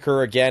 Brandon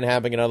Whitaker, again,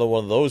 having another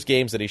one of those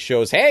games that he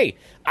shows, hey,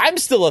 I'm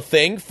still a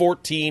thing,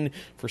 14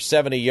 for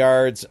 70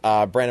 yards.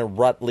 Brandon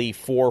Rutley,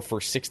 4 for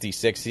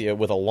 66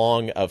 with a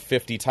long of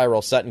 50.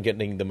 Tyrell Sutton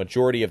getting the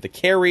majority of the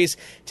carries,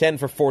 10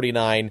 for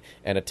 49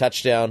 and a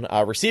touchdown.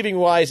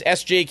 Receiving-wise,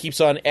 SJ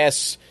keeps on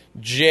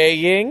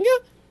SJing.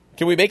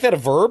 Can we make that a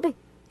verb?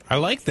 I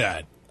like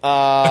that.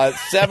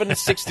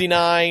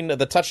 769.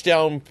 The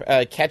touchdown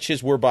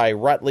catches were by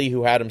Rutley,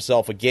 who had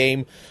himself a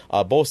game.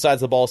 Both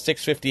sides of the ball,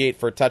 658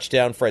 for a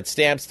touchdown. Fred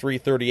Stamps,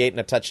 338 and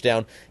a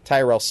touchdown.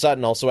 Tyrell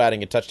Sutton also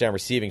adding a touchdown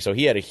receiving. So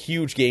he had a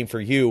huge game for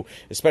you,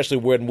 especially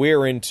when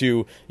we're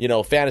into,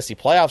 fantasy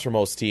playoffs for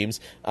most teams.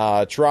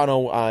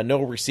 Toronto,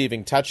 no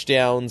receiving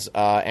touchdowns.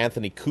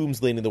 Anthony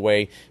Coombs leading the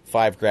way,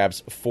 5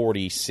 grabs,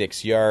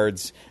 46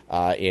 yards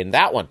in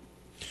that one.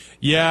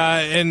 Yeah,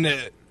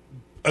 and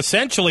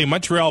essentially,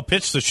 Montreal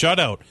pitched the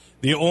shutout.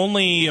 The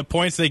only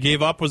points they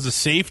gave up was the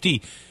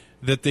safety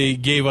that they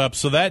gave up.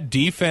 So that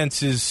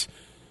defense is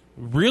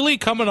really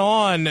coming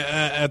on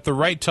at the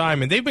right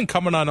time. And they've been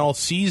coming on all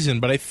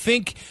season, but I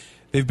think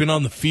they've been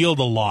on the field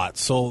a lot.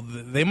 So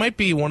they might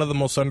be one of the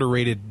most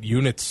underrated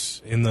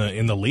units in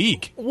the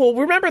league. Well,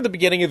 remember at the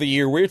beginning of the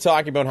year, we were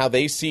talking about how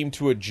they seem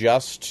to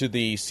adjust to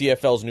the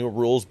CFL's new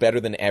rules better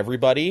than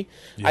everybody.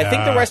 Yeah. I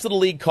think the rest of the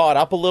league caught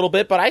up a little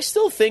bit, but I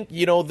still think,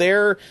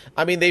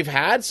 they've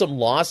had some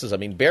losses.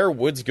 Bear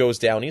Woods goes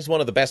down. He's one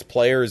of the best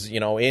players,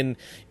 in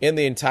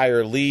the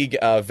entire league.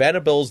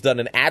 Venables done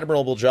an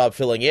admirable job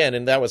filling in,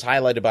 and that was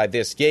highlighted by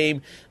this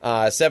game.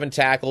 7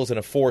 tackles and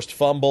a forced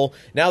fumble.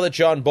 Now that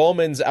John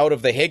Bowman's out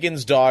of the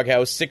Higgins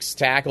doghouse, 6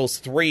 tackles,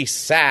 3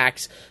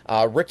 sacks.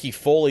 Ricky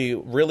Foley,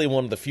 really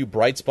one of the few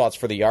bright spots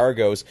for the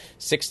Argos,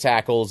 6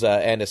 tackles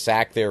and a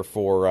sack there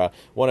for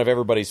one of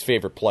everybody's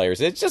favorite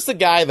players. It's just a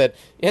guy that,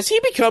 has he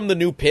become the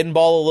new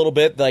Pinball a little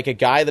bit? Like a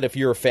guy that if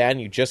you're a fan,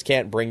 you just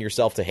can't bring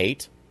yourself to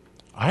hate?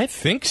 I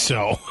think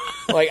so.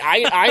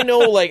 I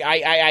know,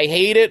 I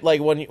hate it,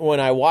 when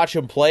I watch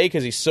him play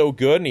because he's so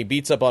good and he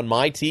beats up on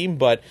my team,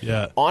 but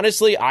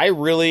honestly, I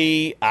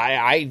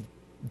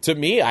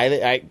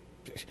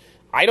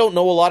don't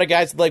know a lot of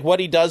guys what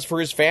he does for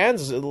his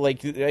fans.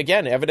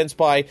 Again, evidenced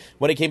by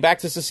when he came back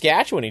to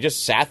Saskatchewan, he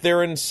just sat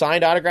there and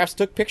signed autographs,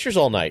 took pictures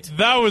all night.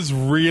 That was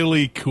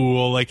really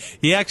cool.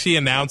 He actually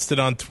announced it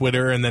on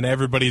Twitter, and then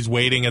everybody's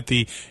waiting at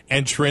the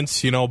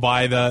entrance,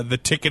 by the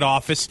ticket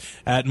office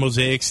at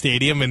Mosaic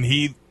Stadium, and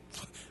he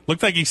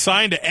looked like he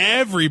signed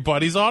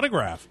everybody's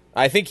autograph.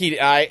 I think he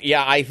did.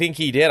 I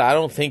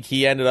don't think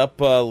he ended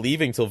up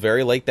leaving till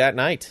very late that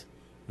night.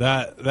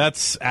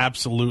 That's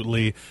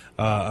absolutely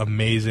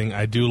amazing.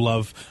 I do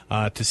love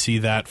to see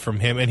that from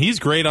him. And he's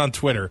great on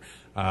Twitter.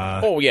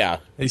 Oh, yeah.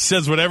 He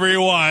says whatever he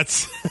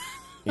wants.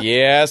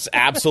 Yes,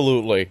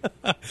 absolutely.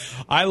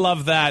 I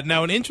love that.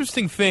 Now, an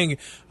interesting thing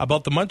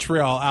about the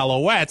Montreal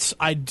Alouettes,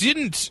 I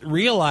didn't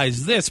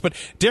realize this, but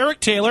Derek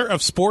Taylor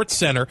of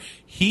SportsCenter,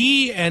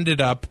 he ended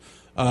up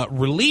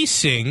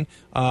releasing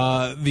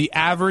the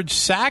average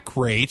sack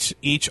rate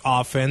each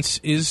offense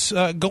is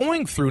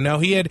going through. Now,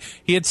 he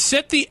had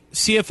set the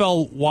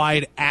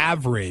CFL-wide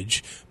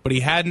average, but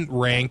he hadn't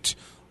ranked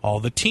all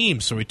the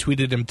teams. So we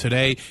tweeted him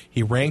today.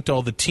 He ranked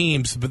all the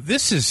teams, but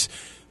this is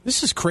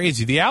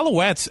crazy. The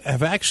Alouettes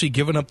have actually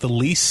given up the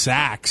least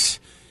sacks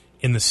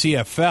in the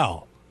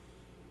CFL,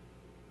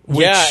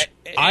 which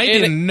I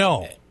didn't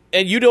know.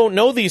 And you don't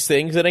know these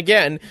things.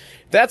 And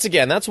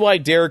that's why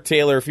Derek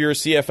Taylor, if you're a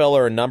CFL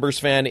or a numbers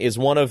fan, is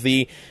one of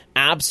the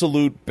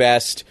absolute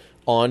best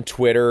on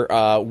Twitter.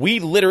 We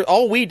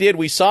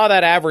saw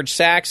that average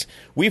sacks.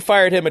 We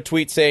fired him a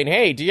tweet saying,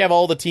 hey, do you have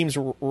all the teams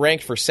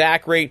ranked for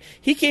sack rate?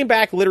 He came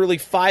back literally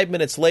 5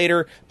 minutes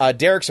later.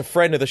 Derek's a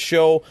friend of the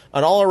show,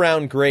 an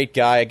all-around great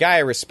guy, a guy I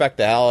respect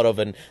the hell out of,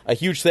 and a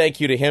huge thank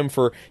you to him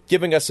for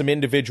giving us some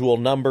individual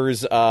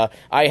numbers. I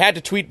had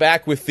to tweet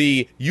back with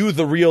the "you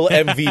the real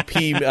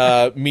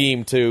MVP"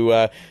 meme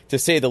to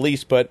say the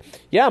least. But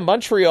yeah,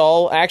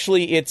 Montreal,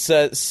 actually, it's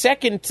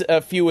second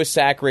fewest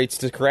sack rates,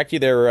 to correct you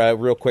there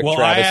real quick, well,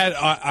 Travis.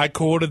 I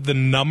quoted the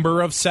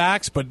number of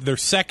sacks, but they're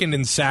second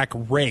in sack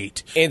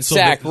rate.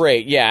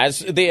 Rate, yeah.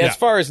 As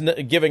far as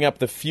giving up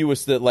the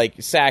fewest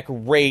sack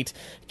rate,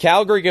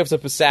 Calgary gives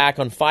up a sack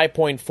on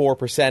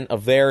 5.4%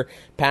 of their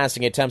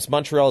passing attempts.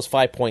 Montreal is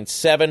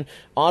 5.7.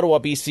 Ottawa,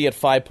 BC at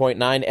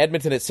 5.9.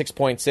 Edmonton at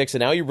 6.6. And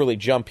now you really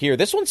jump here.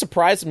 This one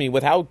surprised me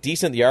with how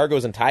decent the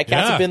Argos and Ticats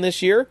have been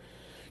this year.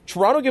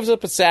 Toronto gives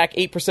up a sack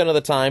 8% of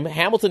the time.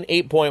 Hamilton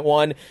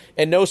 8.1.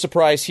 And no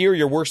surprise here,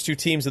 your worst two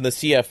teams in the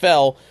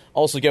CFL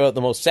also give up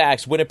the most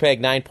sacks.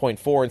 Winnipeg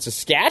 9.4 and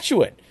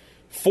Saskatchewan,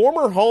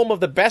 former home of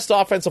the best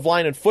offensive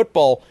line in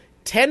football,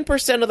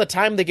 10% of the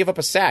time they give up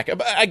a sack.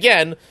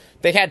 Again,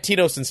 they had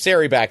Tino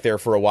Sinceri back there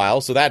for a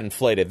while, so that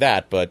inflated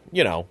that, but,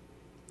 you know.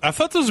 I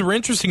thought those were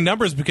interesting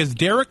numbers because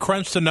Derek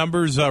crunched the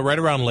numbers right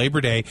around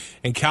Labor Day,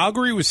 and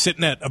Calgary was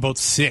sitting at about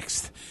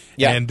 6th.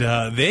 Yeah. And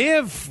they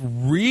have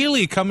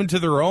really come into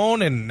their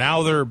own, and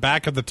now they're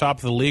back at the top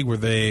of the league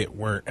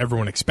where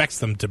everyone expects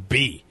them to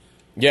be.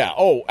 Yeah,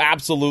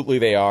 absolutely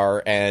they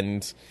are,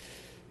 and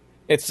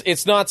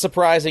it's not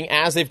surprising.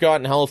 As they've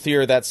gotten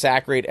healthier, that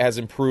sack rate has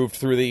improved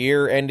through the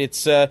year, and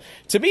it's to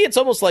me, it's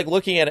almost like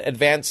looking at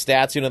advanced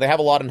stats. You know, they have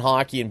a lot in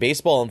hockey and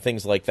baseball and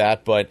things like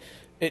that, but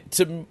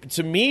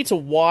to me, to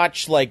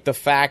watch the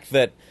fact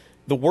that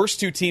the worst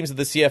two teams of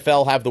the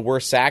CFL have the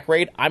worst sack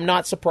rate, I'm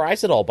not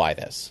surprised at all by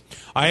this.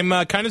 I'm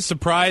kind of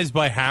surprised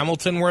by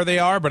Hamilton where they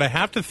are, but I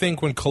have to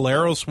think when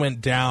Collaros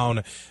went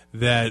down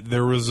that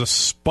there was a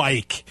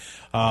spike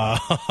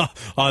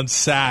on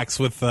sacks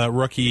with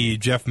rookie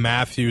Jeff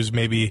Matthews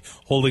maybe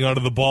holding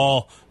onto the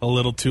ball a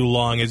little too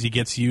long as he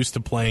gets used to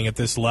playing at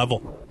this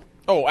level.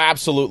 Oh,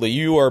 absolutely.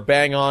 You are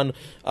bang on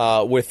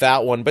with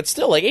that one. But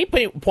still,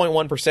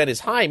 8.1% is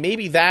high.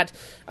 Maybe that,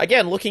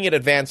 again, looking at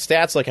advanced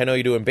stats like I know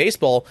you do in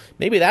baseball,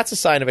 maybe that's a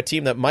sign of a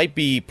team that might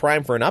be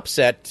primed for an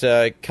upset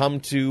come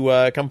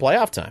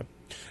playoff time.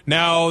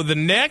 Now, the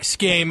next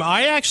game,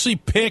 I actually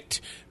picked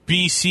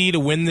BC to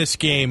win this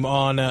game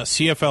on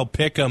CFL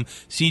Pick'em.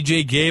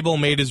 CJ Gable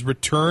made his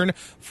return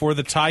for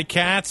the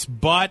Ticats,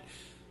 but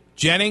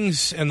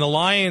Jennings and the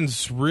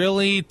Lions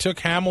really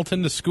took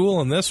Hamilton to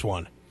school in this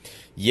one.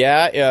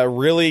 Yeah,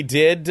 really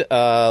did.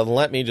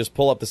 Let me just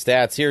pull up the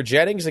stats here.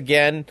 Jennings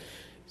again.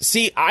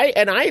 See, I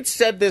had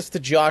said this to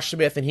Josh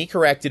Smith, and he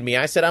corrected me.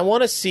 I said, I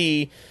want to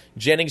see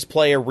Jennings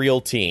play a real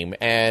team.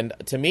 And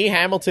to me,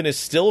 Hamilton is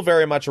still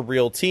very much a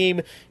real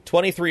team.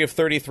 23 of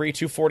 33,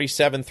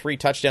 247, 3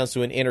 touchdowns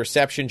to an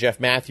interception. Jeff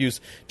Matthews,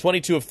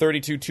 22 of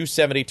 32,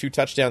 270, 2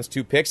 touchdowns,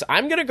 2 picks.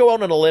 I'm going to go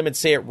out on a limb and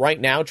say it right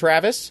now,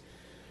 Travis.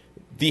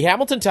 The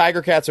Hamilton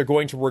Tiger Cats are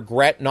going to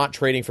regret not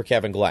trading for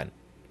Kevin Glenn.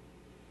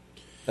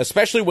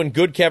 Especially when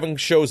good Kevin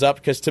shows up,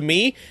 because to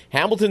me,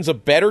 Hamilton's a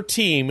better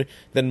team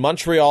than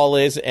Montreal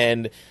is,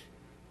 and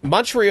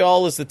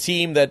Montreal is the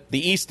team that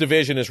the East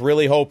Division is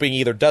really hoping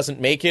either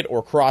doesn't make it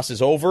or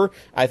crosses over.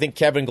 I think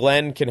Kevin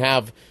Glenn can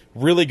have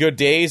really good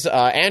days.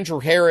 Andrew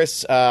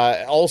Harris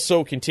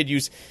also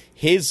continues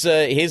his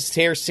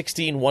tear,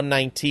 16,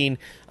 119,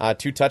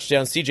 2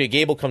 touchdowns. CJ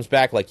Gable comes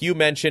back, like you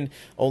mentioned,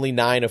 only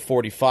 9 of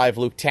 45.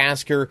 Luke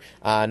Tasker,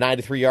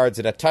 93 yards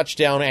and a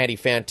touchdown. Andy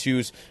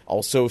Fantus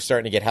also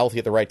starting to get healthy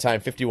at the right time,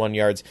 51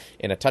 yards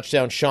and a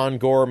touchdown. Sean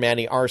Gore,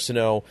 Manny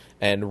Arsenault,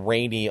 and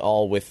Rainey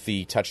all with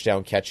the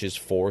touchdown catches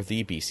for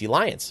the BC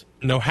Lions.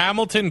 No,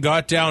 Hamilton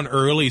got down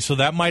early, so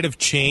that might have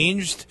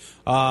changed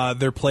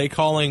their play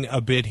calling a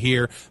bit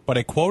here. But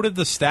I quoted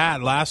the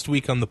stat last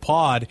week on the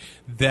pod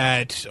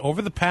that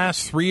over the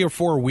past 3 or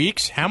 4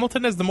 weeks,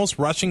 Hamilton has the most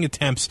rushing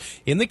attempts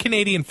in the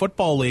Canadian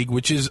Football League,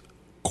 which is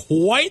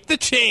quite the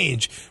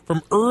change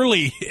from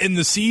early in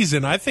the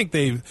season. I think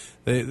they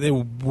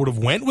would have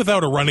went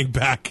without a running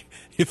back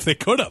if they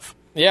could have.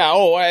 Yeah,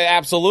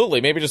 absolutely.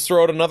 Maybe just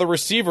throw out another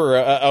receiver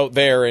out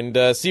there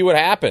and see what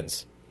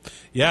happens.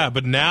 Yeah,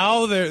 but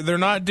now they're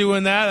not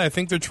doing that. I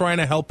think they're trying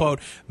to help out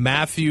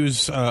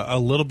Matthews a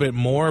little bit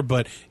more.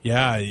 But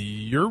yeah,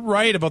 you're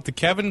right about the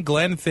Kevin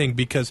Glenn thing,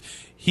 because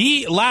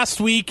he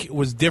last week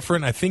was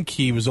different. I think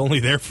he was only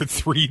there for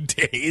 3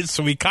 days,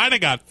 so he kind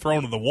of got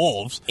thrown to the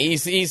wolves.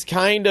 He's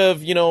kind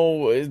of,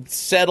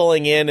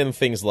 settling in and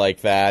things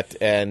like that.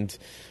 And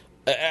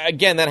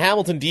again, that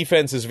Hamilton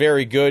defense is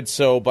very good.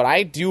 But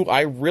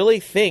I really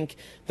think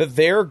that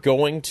they're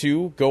going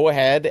to go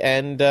ahead,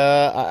 and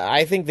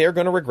I think they're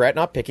going to regret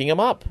not picking him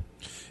up.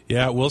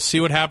 Yeah, we'll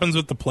see what happens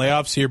with the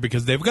playoffs here,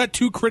 because they've got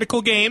 2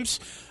 critical games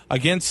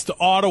against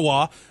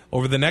Ottawa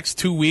over the next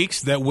 2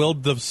 weeks that will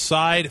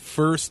decide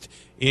first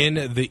in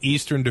the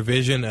Eastern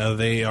Division.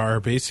 They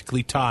are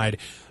basically tied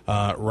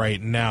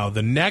right now.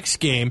 The next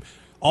game,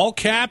 all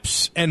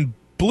caps and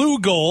blue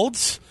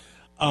golds.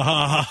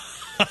 Yeah,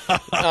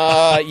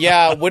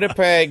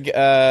 Winnipeg,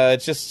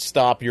 just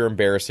stop. You're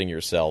embarrassing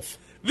yourself.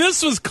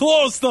 This was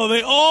close, though.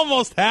 They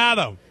almost had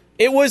him.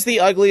 It was the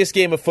ugliest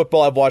game of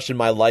football I've watched in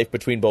my life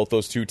between both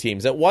those two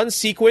teams. At one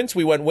sequence,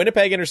 we went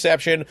Winnipeg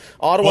interception,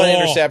 Ottawa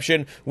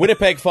interception,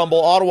 Winnipeg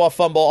fumble, Ottawa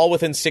fumble, all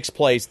within 6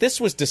 plays.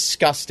 This was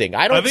disgusting.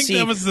 I think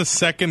that was the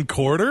second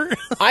quarter.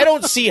 I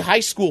don't see high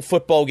school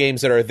football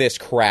games that are this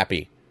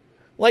crappy.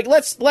 Like,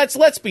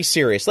 let's be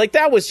serious. Like,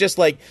 that was just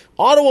like,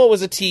 Ottawa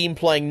was a team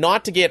playing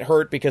not to get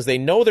hurt because they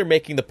know they're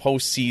making the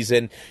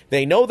postseason.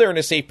 They know they're in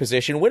a safe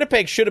position.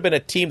 Winnipeg should have been a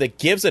team that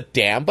gives a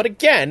damn. But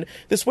again,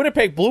 this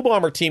Winnipeg Blue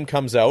Bomber team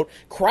comes out,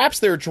 craps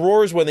their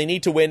drawers when they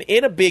need to win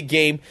in a big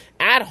game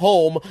at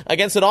home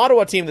against an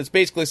Ottawa team that's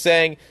basically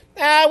saying,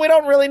 we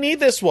don't really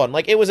need this one.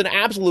 Like, it was an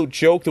absolute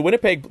joke. The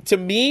Winnipeg, to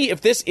me, if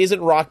this isn't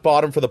rock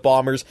bottom for the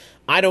Bombers,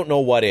 I don't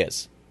know what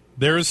is.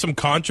 There is some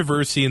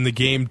controversy in the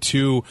game,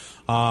 too.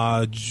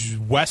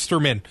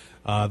 Westerman,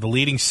 the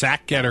leading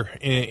sack getter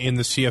in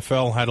the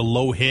CFL, had a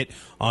low hit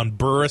on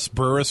Burris.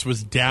 Burris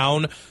was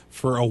down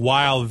for a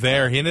while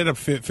there. He ended up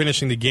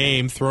finishing the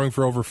game, throwing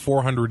for over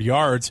 400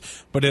 yards.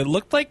 But it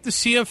looked like the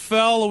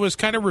CFL was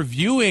kind of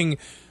reviewing,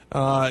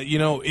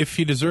 if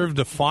he deserved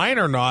a fine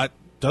or not.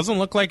 Doesn't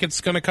look like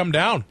it's going to come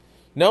down.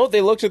 No,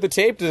 they looked at the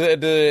tape,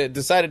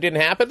 decided it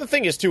didn't happen. The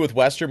thing is, too, with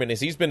Westerman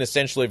is he's been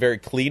essentially a very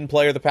clean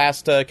player the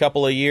past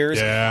couple of years.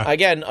 Yeah.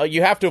 Again,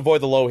 you have to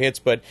avoid the low hits,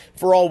 but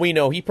for all we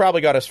know, he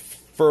probably got a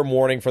firm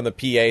warning from the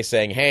PA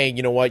saying, hey,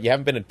 you know what, you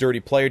haven't been a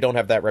dirty player, don't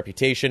have that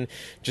reputation,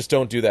 just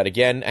don't do that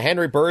again.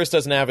 Henry Burris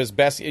doesn't have his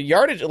best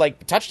yardage,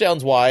 like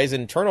touchdowns-wise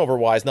and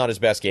turnover-wise, not his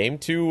best game.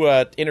 2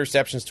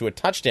 interceptions to a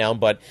touchdown,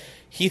 but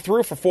he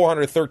threw for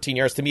 413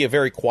 yards. To me, a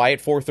very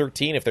quiet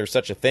 413, if there's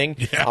such a thing.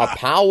 Yeah.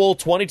 Powell,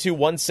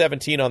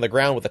 22-117 on the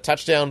ground with a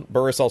touchdown.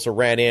 Burris also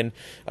ran in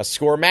a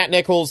score. Matt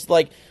Nichols,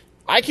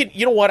 I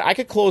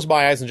could close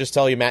my eyes and just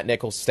tell you Matt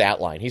Nichols' stat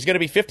line. He's going to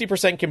be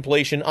 50%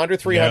 completion, under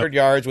 300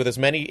 yards, with as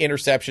many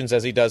interceptions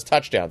as he does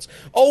touchdowns.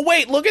 Oh,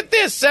 wait, look at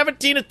this.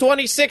 17 of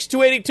 26,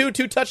 282,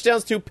 2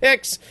 touchdowns, 2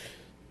 picks.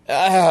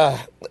 I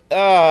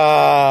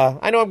know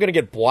I'm going to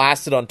get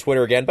blasted on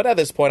Twitter again, but at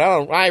this point,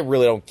 I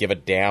really don't give a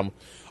damn.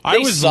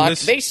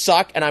 They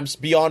suck, and I'm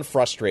beyond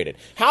frustrated.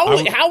 How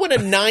in a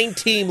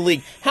 9-team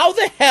league, how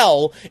the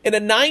hell in a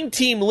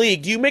 9-team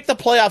league do you make the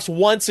playoffs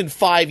once in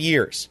 5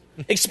 years?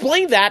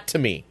 Explain that to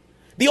me.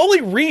 The only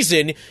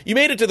reason you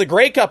made it to the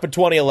Grey Cup in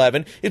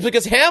 2011 is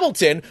because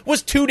Hamilton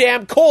was too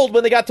damn cold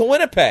when they got to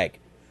Winnipeg.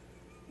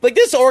 Like,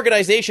 this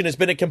organization has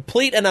been a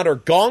complete and utter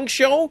gong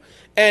show,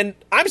 and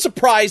I'm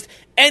surprised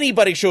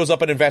anybody shows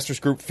up at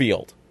Investors Group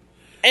Field.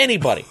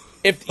 Anybody.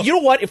 If you know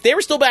what, if they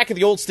were still back at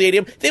the old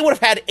stadium, they would have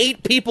had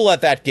 8 people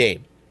at that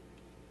game.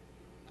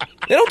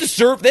 They don't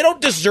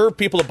deserve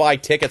people to buy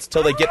tickets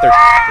until they get their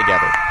shit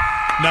together.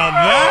 Now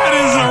that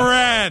is a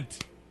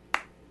rant.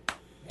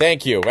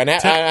 Thank you,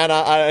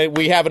 and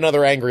we have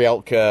another angry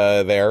elk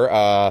there.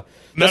 Now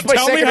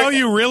tell me how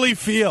you really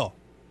feel.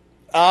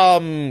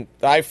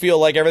 I feel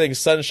like everything's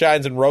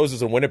sunshines and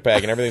roses in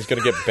Winnipeg, and everything's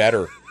going to get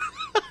better.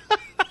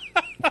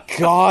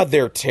 God,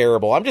 they're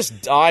terrible.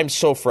 I'm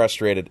so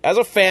frustrated as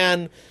a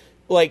fan.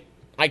 Like,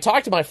 I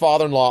talk to my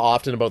father-in-law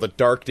often about the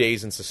dark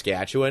days in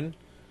Saskatchewan.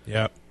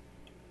 Yep.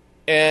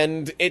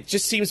 And it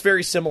just seems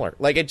very similar.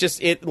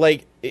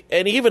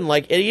 And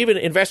even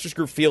Investors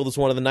Group Field is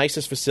one of the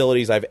nicest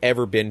facilities I've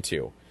ever been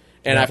to.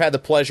 And I've had the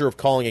pleasure of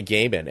calling a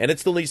game in. And it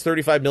still needs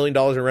 $35 million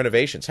in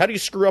renovations. How do you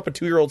screw up a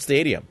 2-year-old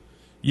stadium?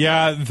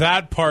 Yeah,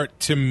 that part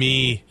to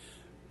me,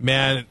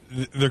 man,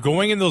 they're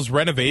going in those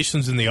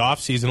renovations in the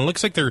offseason. It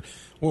looks like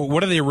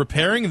what are they,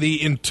 repairing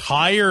the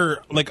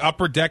entire,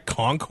 upper deck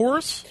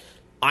concourse?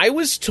 I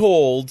was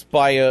told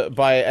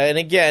and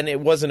again, it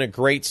wasn't a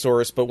great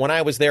source, but when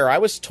I was there, I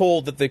was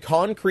told that the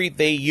concrete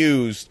they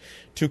used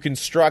to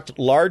construct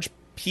large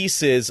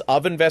pieces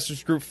of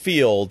Investors Group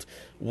Field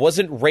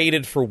wasn't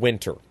rated for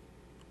winter.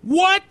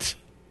 What?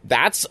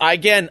 That's,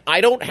 again,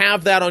 I don't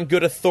have that on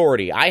good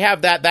authority. I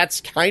have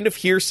that's kind of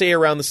hearsay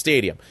around the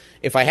stadium.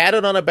 If I had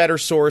it on a better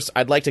source,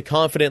 I'd like to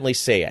confidently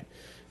say it.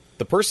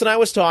 The person I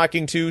was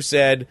talking to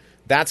said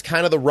that's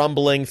kind of the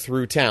rumbling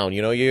through town.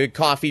 You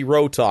coffee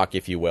row talk,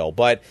 if you will.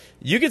 But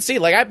you can see,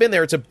 I've been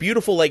there. It's a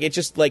beautiful,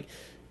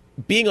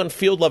 being on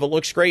field level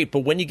looks great, but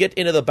when you get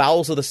into the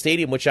bowels of the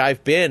stadium, which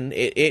I've been,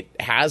 it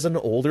has an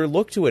older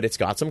look to it. It's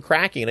got some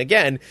cracking. And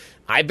again,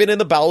 I've been in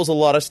the bowels of a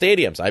lot of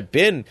stadiums. I've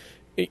been,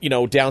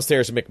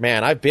 downstairs at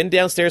McMahon. I've been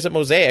downstairs at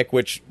Mosaic,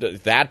 which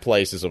that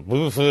place is a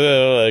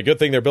good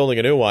thing they're building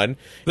a new one.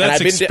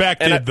 That's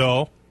expected,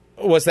 though.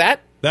 What's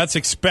that? That's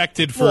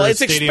expected for a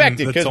stadium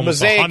expected that's because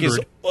almost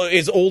Mosaic 100.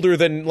 is older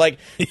than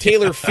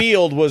Taylor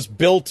Field was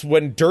built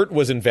when dirt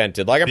was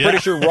invented. I'm pretty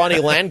sure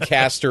Ronnie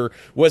Lancaster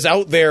was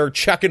out there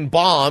chucking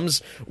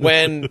bombs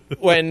when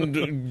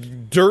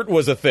dirt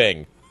was a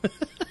thing.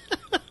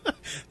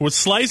 Was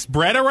sliced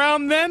bread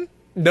around then?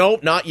 No,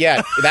 not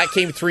yet. That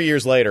came 3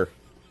 years later.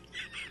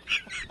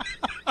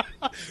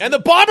 And the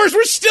Bombers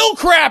were still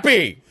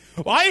crappy.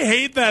 Well, I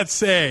hate that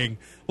saying.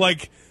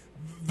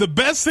 The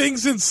best thing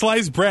since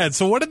sliced bread.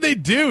 So what did they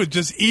do?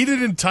 Just eat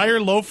an entire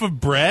loaf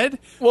of bread?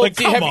 Well,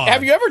 come on.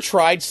 have you ever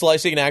tried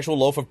slicing an actual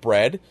loaf of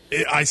bread?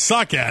 I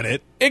suck at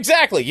it.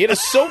 Exactly. It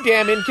is so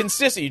damn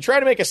inconsistent. You try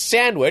to make a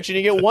sandwich, and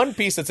you get one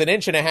piece that's an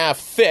inch and a half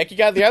thick. You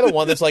got the other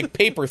one that's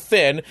paper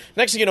thin.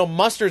 Next thing you know,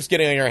 mustard's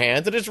getting on your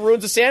hands, and it just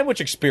ruins the sandwich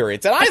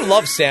experience. And I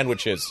love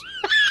sandwiches.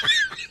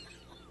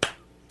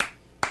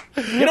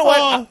 You know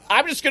what?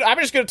 I'm just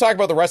gonna talk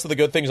about the rest of the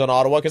good things on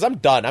Ottawa because I'm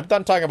done. I'm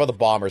done talking about the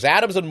Bombers.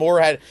 Adams and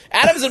Moore had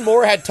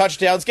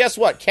touchdowns. Guess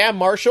what? Cam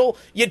Marshall,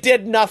 you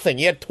did nothing.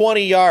 You had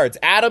 20 yards.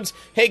 Adams,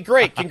 hey,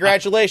 great,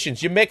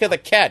 congratulations, you make the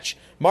catch.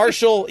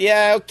 Marshall,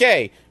 yeah,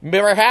 okay.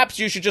 Perhaps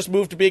you should just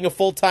move to being a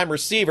full-time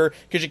receiver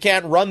because you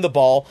can't run the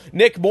ball.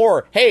 Nick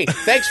Moore, hey,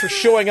 thanks for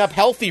showing up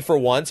healthy for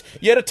once.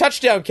 You had a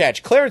touchdown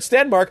catch. Clarence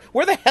Denmark,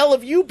 where the hell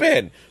have you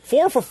been?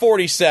 4 for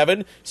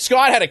 47.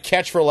 Scott had a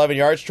catch for 11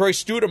 yards. Troy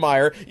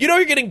Studemeyer,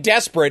 you're getting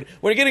desperate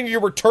when you're getting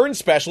your return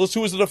specialist,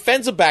 who was a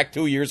defensive back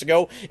 2 years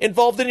ago,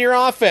 involved in your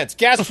offense.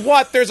 Guess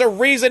what? There's a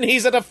reason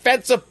he's a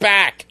defensive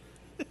back.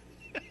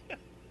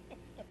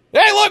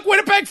 Hey, look,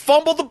 Winnipeg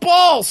fumbled the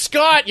ball.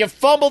 Scott, you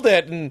fumbled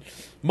it. And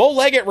Mo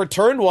Leggett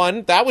returned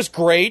one. That was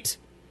great.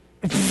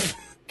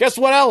 Guess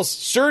what else?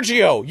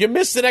 Sergio, you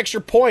missed an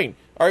extra point.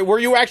 All right, were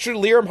you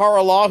actually Liam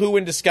Haralahu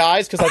in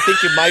disguise? Because I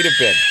think you might have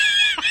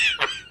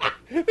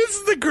been. This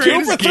is the greatest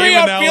 2 for 3 game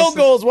on analysis. field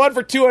goals, 1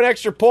 for 2 on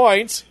extra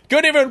points.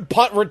 Couldn't even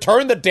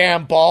return the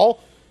damn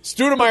ball.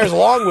 Studemeyer's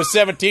long was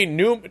 17.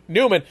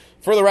 Newman,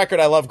 for the record,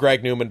 I love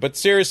Greg Newman, but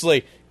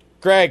seriously,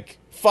 Greg,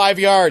 5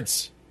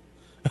 yards.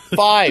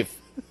 5.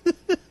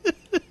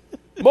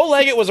 Mo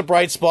Leggett was a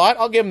bright spot.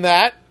 I'll give him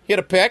that. Hit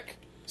a pick.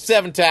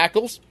 7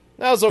 tackles.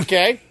 That was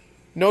okay.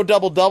 No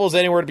double-doubles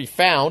anywhere to be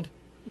found.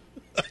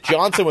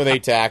 Johnson with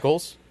 8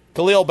 tackles.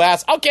 Khalil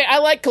Bass. Okay, I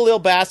like Khalil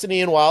Bass and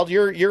Ian Wild.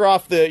 You're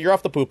off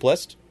the poop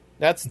list.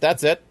 That's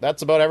it.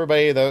 That's about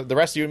everybody. The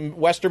rest of you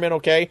Westermen,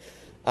 okay.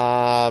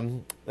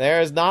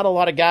 There's not a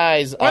lot of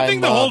guys. I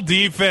think the whole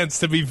defense,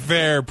 to be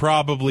fair,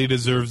 probably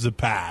deserves a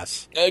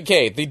pass.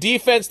 Okay, the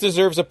defense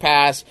deserves a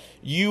pass.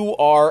 You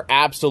are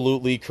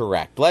absolutely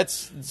correct.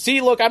 Let's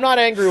see. Look, I'm not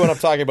angry when I'm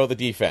talking about the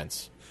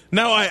defense.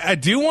 No, I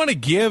do want to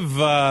give.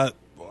 I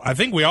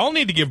think we all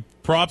need to give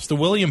props to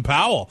William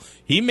Powell.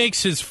 He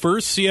makes his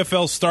first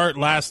CFL start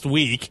last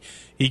week.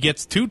 He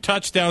gets 2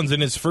 touchdowns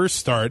in his first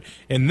start.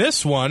 In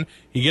this one,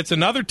 he gets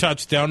another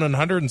touchdown on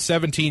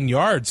 117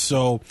 yards.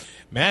 So,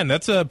 man,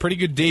 that's a pretty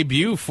good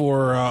debut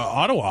for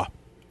Ottawa.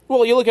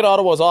 Well, you look at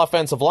Ottawa's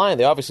offensive line.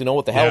 They obviously know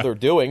what the hell they're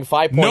doing.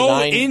 5.9%.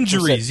 No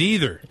injuries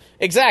either.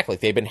 Exactly.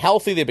 They've been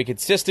healthy. They've been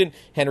consistent.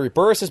 Henry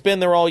Burris has been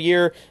there all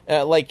year.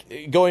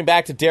 Going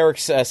back to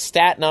Derek's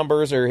stat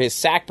numbers or his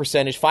sack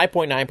percentage,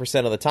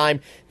 5.9% of the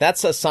time.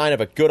 That's a sign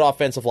of a good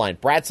offensive line.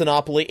 Brad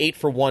Sinopoli, 8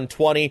 for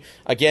 120.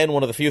 Again,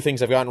 one of the few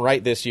things I've gotten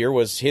right this year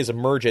was his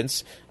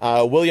emergence.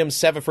 Williams,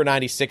 7 for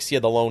 96. He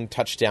had the lone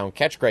touchdown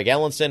catch. Greg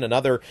Ellenson,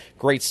 another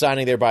great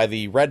signing there by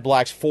the Red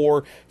Blacks,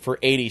 4 for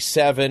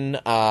 87.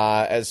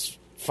 As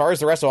far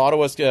as the rest of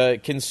Ottawa is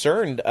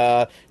concerned,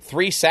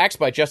 3 sacks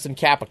by Justin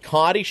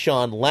Capicotti,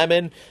 Sean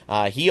Lemon.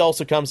 He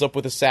also comes up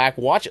with a sack.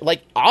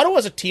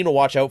 Ottawa's a team to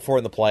watch out for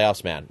in the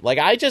playoffs, man.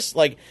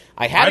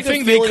 I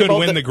think they could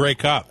win the Grey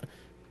Cup.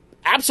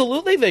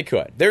 Absolutely they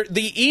could.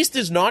 The East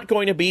is not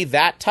going to be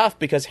that tough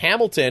because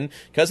Hamilton,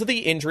 because of the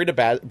injury to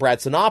Brad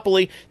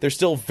Sinopoli, they're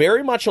still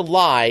very much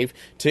alive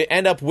to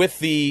end up with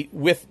the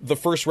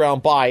first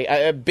round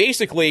bye.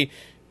 Basically,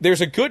 there's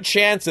a good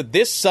chance that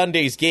this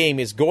Sunday's game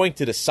is going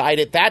to decide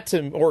it.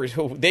 Or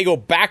they go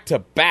back to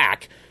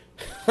back.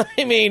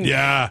 I mean,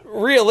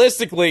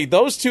 realistically,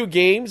 those 2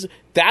 games,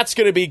 that's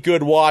going to be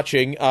good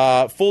watching.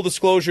 Full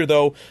disclosure,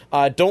 though,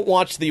 don't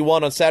watch the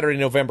one on Saturday,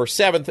 November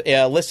 7th.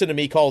 Listen to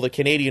me call the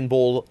Canadian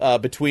Bowl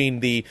between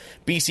the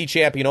BC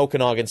champion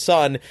Okanagan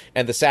Sun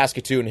and the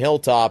Saskatoon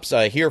Hilltops.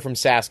 Here from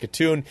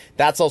Saskatoon.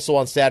 That's also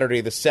on Saturday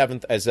the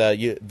 7th as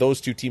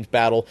those 2 teams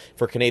battle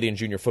for Canadian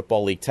Junior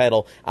Football League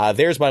title.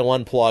 There's my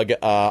one plug.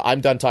 I'm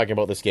done talking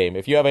about this game.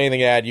 If you have anything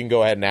to add, you can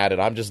go ahead and add it.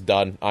 I'm just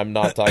done. I'm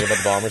not talking about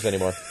the Bombers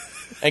anymore.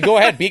 And go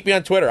ahead, beat me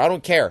on Twitter. I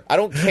don't care. I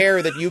don't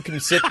care that you can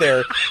sit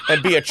there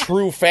and be a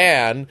true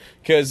fan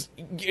because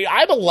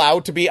I'm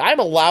allowed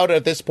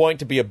at this point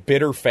to be a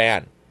bitter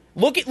fan.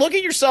 Look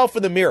at yourself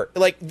in the mirror.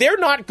 Like, they're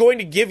not going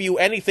to give you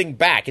anything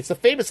back. It's the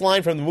famous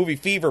line from the movie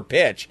Fever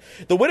Pitch.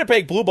 The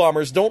Winnipeg Blue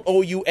Bombers don't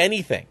owe you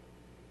anything.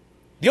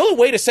 The only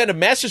way to send a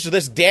message to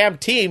this damn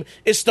team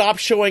is stop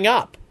showing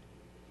up.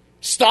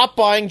 Stop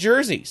buying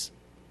jerseys.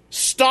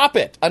 Stop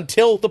it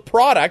until the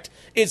product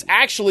is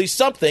actually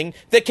something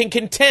that can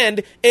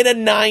contend in a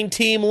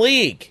 9-team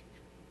league.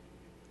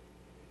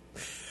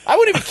 I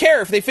wouldn't even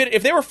care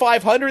if they were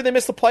 500 and they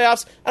missed the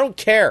playoffs. I don't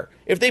care.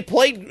 If they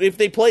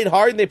played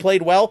hard and they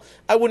played well,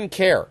 I wouldn't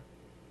care.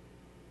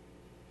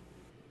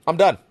 I'm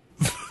done.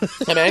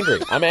 I'm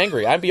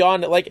angry. I'm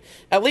beyond, like,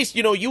 at least,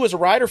 you as a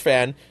Rider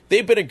fan,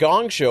 they've been a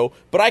gong show,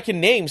 but I can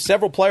name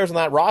several players on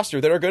that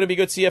roster that are going to be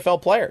good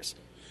CFL players.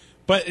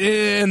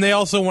 And they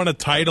also won a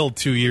title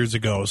 2 years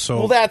ago. So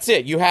well, that's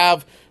it. You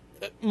have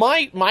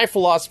my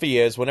philosophy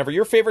is whenever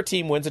your favorite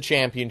team wins a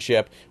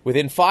championship,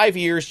 within 5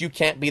 years, you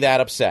can't be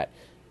that upset.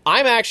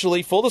 I'm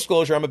actually, full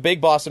disclosure, I'm a big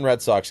Boston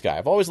Red Sox guy.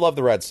 I've always loved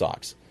the Red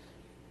Sox.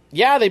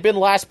 Yeah, they've been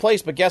last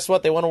place, but guess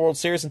what? They won a World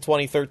Series in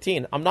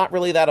 2013. I'm not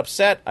really that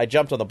upset. I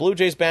jumped on the Blue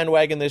Jays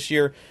bandwagon this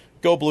year.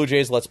 Go Blue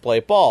Jays, let's play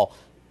ball.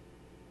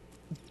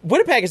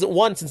 Winnipeg hasn't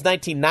won since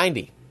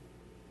 1990.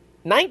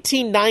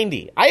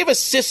 1990. I have a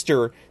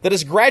sister that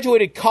has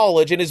graduated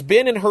college and has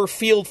been in her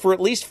field for at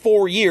least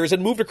 4 years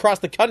and moved across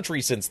the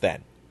country since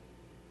then.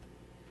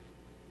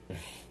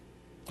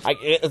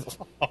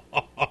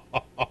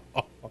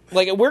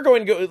 We're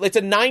going to go. It's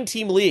a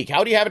 9-team league.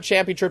 How do you have a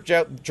championship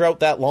drought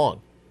that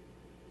long?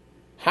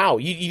 How?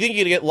 You think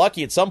you're going to get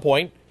lucky at some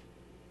point?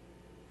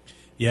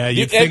 Yeah,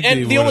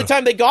 and the only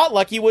time they got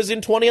lucky was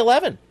in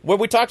 2011 when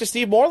we talked to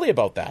Steve Morley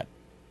about that.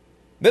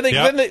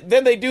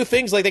 Then they do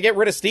things like they get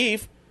rid of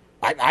Steve.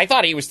 I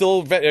thought he was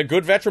still a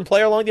good veteran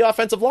player along the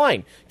offensive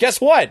line.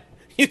 Guess what?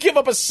 You give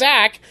up a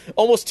sack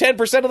almost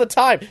 10% of the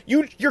time.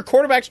 Your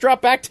quarterbacks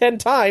drop back 10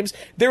 times.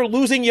 They're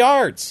losing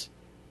yards.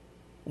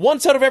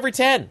 Once out of every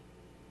 10.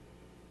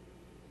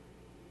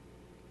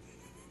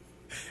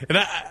 And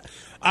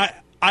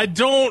I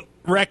don't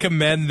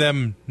recommend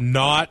them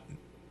not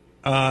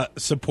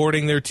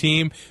supporting their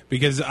team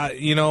because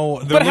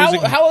But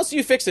how else do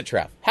you fix it,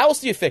 Trav? How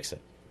else do you fix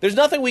it? There's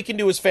nothing we can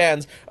do as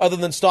fans other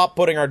than stop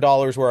putting our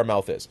dollars where our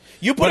mouth is.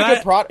 You put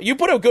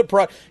a good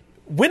product.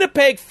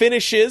 Winnipeg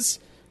finishes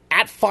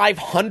at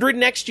 500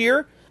 next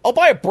year. I'll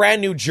buy a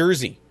brand new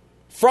jersey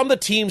from the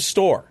team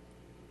store.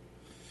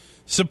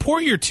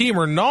 Support your team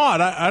or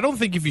not, I don't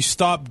think if you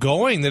stop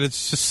going that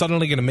it's just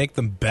suddenly going to make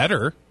them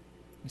better.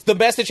 The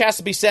message has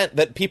to be sent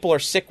that people are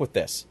sick with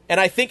this. And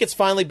I think it's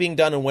finally being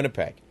done in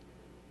Winnipeg.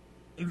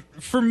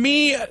 For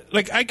me,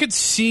 I could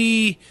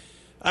see...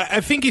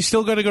 I think you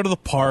still got to go to the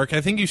park.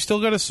 I think you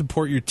still got to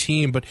support your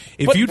team. But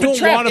if you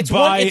don't want to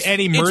buy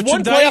any merchandise... It's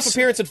one playoff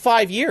appearance in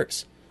 5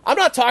 years. I'm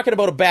not talking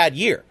about a bad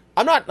year.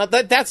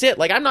 That's it.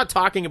 I'm not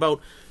talking about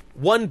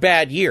one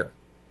bad year.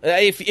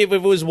 If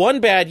it was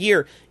one bad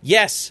year,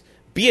 yes,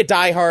 be a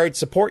diehard,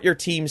 support your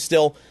team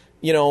still,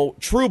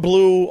 true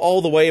blue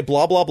all the way,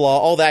 blah, blah, blah,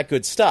 all that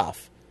good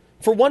stuff.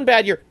 For one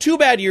bad year, 2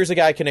 bad years a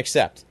guy can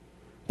accept.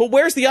 But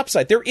where's the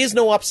upside? There is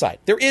no upside.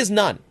 There is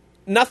none.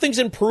 Nothing's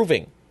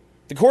improving.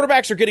 The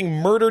quarterbacks are getting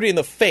murdered in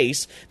the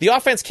face. The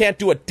offense can't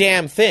do a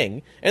damn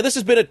thing. And this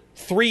has been a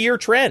 3-year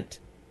trend.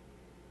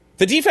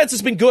 The defense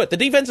has been good. The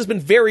defense has been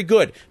very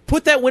good.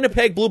 Put that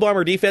Winnipeg Blue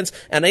Bomber defense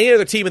and any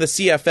other team in the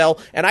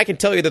CFL, and I can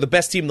tell you they're the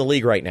best team in the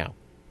league right now.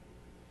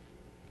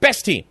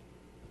 Best team.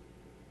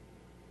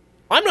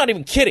 I'm not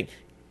even kidding.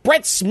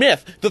 Brett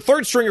Smith, the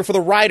third stringer for the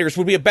Riders,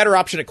 would be a better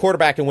option at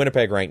quarterback in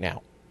Winnipeg right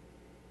now.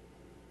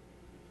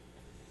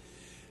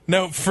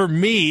 Now, for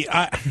me,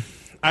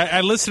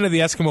 I listened to the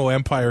Eskimo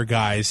Empire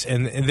guys,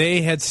 and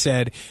they had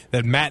said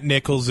that Matt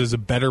Nichols is a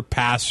better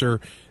passer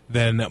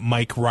than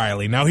Mike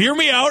Riley. Now, hear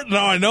me out.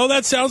 Now, I know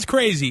that sounds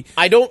crazy.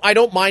 I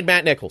don't mind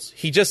Matt Nichols.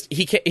 He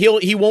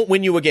won't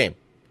win you a game.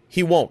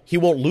 He won't. He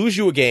won't lose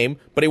you a game,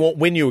 but he won't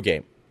win you a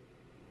game.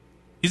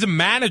 He's a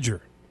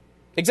manager.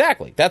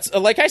 Exactly. That's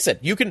like I said.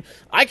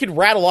 I could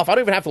rattle off. I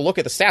don't even have to look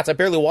at the stats. I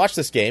barely watched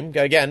this game.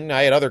 Again,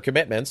 I had other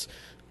commitments.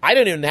 I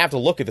didn't even have to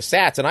look at the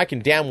stats, and I can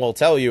damn well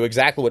tell you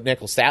exactly what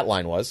Nichols' stat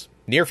line was.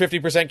 Near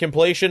 50%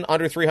 completion,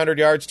 under 300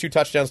 yards, 2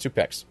 touchdowns, 2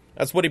 picks.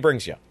 That's what he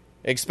brings you.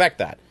 Expect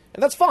that.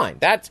 And that's fine.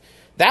 That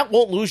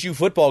won't lose you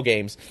football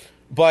games.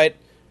 But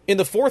in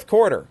the fourth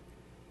quarter,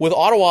 with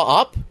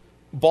Ottawa up,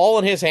 ball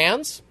in his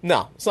hands,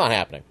 no, it's not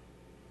happening.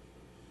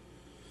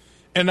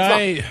 And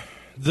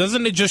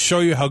doesn't it just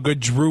show you how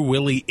good Drew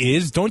Willie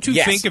is? Don't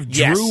you think if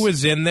Drew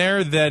is in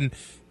there, then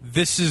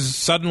this is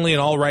suddenly an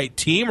all-right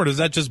team, or does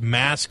that just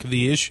mask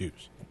the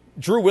issues?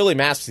 Drew Willie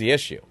masks the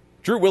issue.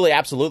 Drew Willie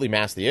absolutely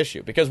masks the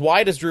issue. Because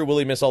why does Drew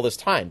Willie miss all this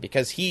time?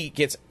 Because he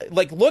gets...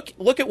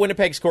 Look at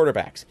Winnipeg's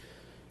quarterbacks.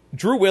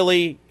 Drew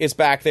Willie is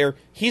back there.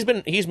 He's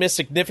missed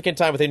significant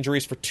time with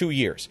injuries for 2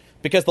 years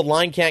because the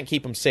line can't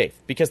keep him safe,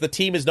 because the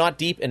team is not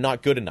deep and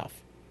not good enough.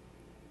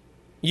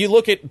 You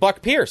look at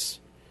Buck Pierce.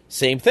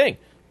 Same thing.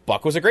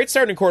 Buck was a great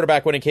starting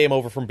quarterback when he came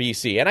over from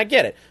BC, and I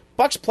get it.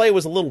 Buck's play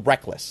was a little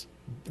reckless.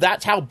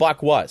 That's how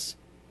Buck was.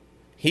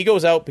 He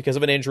goes out because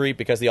of an injury,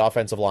 because the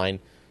offensive line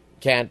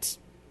can't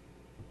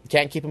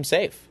can't keep him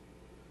safe.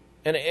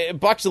 And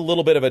Buck's a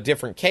little bit of a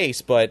different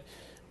case, but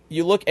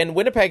you look, and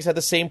Winnipeg's had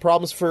the same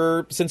problems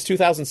since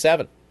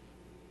 2007.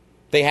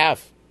 They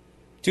have.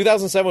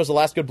 2007 was the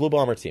last good Blue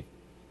Bomber team.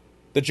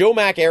 The Joe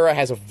Mack era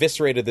has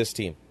eviscerated this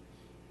team,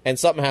 and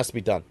something has to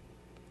be done.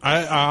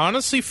 I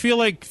honestly feel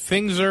like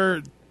things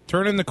are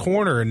turning the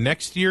corner, and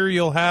next year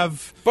you'll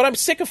have. But I'm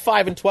sick of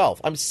 5-12.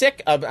 I'm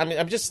sick of.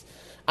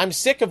 I'm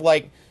sick of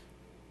like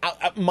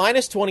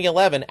minus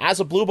 2011. As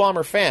a Blue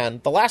Bomber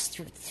fan, the last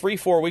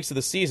 3-4 weeks of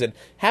the season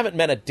haven't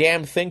meant a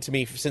damn thing to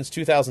me since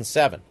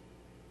 2007.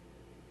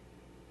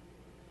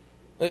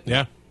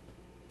 Yeah,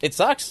 it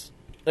sucks.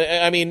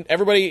 I mean,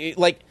 everybody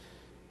like,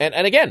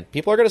 and again,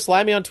 people are going to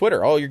slam me on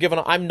Twitter. Oh, you're giving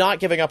up. I'm not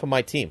giving up on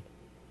my team.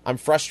 I'm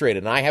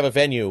frustrated, and I have a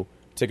venue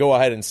to go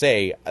ahead and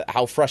say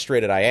how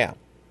frustrated I am.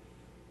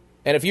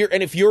 And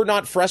if you're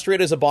not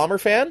frustrated as a Bomber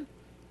fan,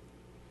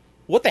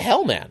 what the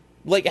hell, man?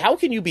 Like, how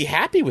can you be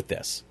happy with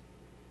this?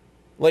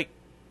 Like,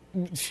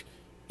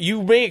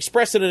 you may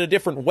express it in a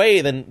different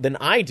way than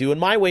I do,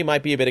 and my way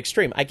might be a bit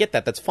extreme. I get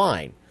that. That's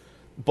fine.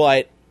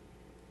 But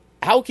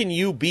how can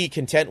you be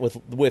content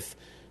with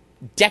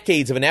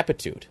decades of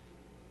ineptitude?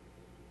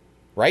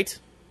 Right?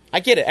 I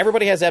get it.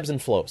 Everybody has ebbs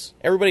and flows.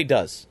 Everybody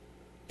does.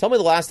 Tell me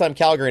the last time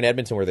Calgary and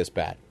Edmonton were this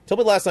bad. Tell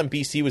me the last time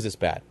BC was this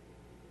bad.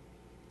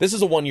 This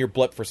is a one-year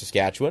blip for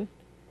Saskatchewan.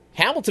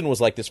 Hamilton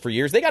was like this for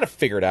years. They got to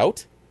figure it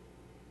out.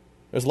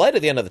 There's light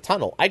at the end of the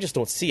tunnel. I just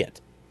don't see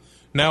it.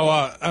 Now,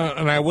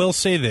 and I will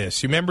say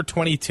this. You remember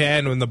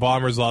 2010 when the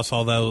Bombers lost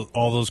all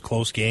those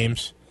close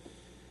games?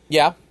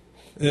 Yeah.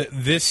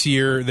 This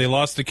year, they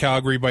lost to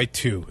Calgary by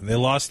 2. They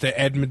lost to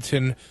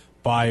Edmonton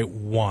by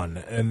 1.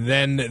 And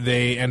then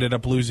they ended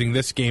up losing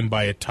this game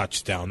by a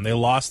touchdown. They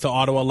lost to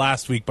Ottawa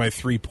last week by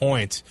 3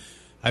 points.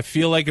 I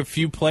feel like a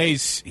few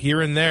plays here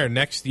and there.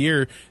 Next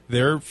year,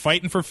 they're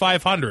fighting for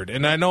 500.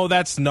 And I know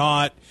that's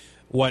not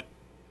what...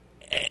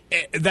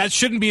 That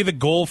shouldn't be the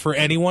goal for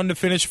anyone to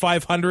finish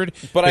 500.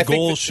 But the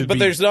goal should be...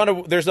 there's not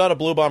a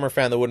Blue Bomber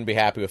fan that wouldn't be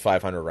happy with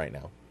 500 right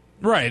now.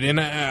 Right, and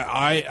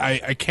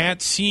I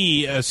can't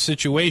see a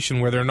situation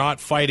where they're not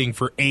fighting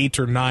for 8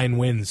 or 9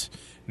 wins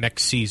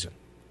next season.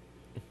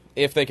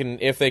 If they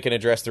can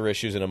address their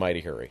issues in a mighty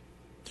hurry.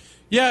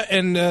 Yeah,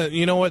 and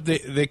you know what?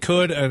 They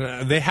could,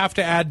 and they have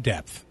to add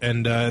depth,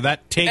 and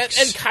that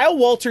takes... And Kyle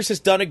Walters has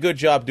done a good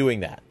job doing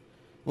that.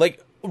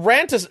 Like,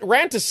 rant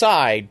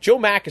aside, Joe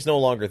Mack is no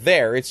longer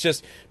there. It's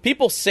just,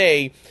 people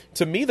say,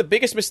 to me, the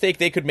biggest mistake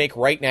they could make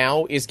right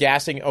now is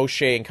gassing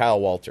O'Shea and Kyle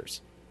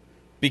Walters.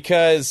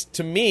 Because,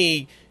 to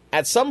me,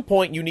 at some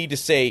point you need to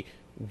say,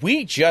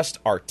 we just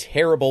are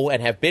terrible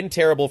and have been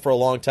terrible for a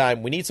long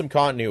time. We need some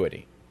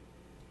continuity.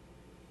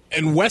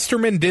 And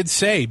Westerman did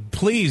say,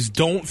 please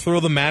don't throw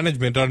the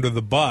management under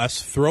the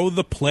bus. Throw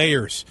the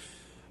players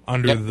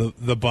under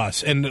the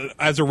bus. And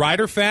as a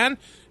Rider fan,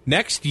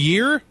 next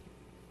year,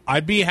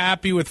 I'd be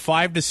happy with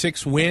 5 to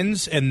 6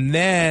 wins, and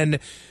then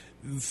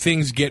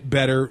things get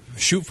better.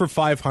 Shoot for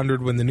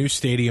 500 when the new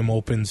stadium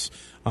opens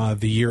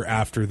the year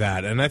after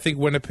that. And I think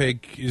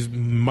Winnipeg is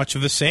much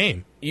of the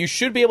same. You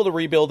should be able to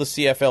rebuild a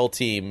CFL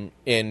team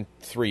in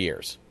 3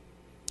 years.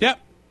 Yep.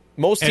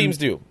 Most teams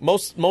do.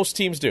 Most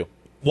teams do.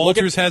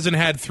 Walters hasn't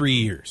had 3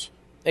 years.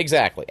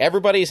 Exactly.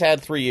 Everybody's had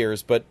 3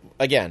 years, but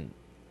again,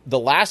 the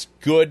last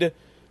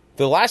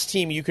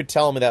team you could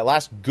tell me, that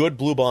last good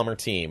Blue Bomber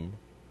team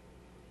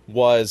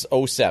was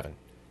 07.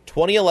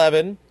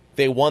 2011,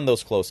 they won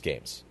those close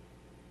games.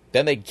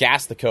 Then they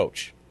gassed the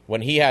coach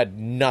when he had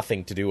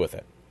nothing to do with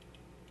it.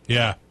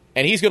 Yeah.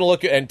 And he's going to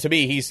look, and to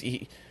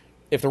me,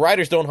 if the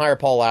Riders don't hire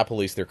Paul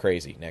LaPolice, they're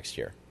crazy next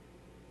year.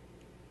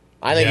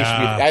 I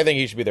think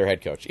he should be their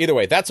head coach. Either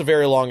way, that's a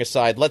very long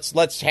aside.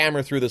 Let's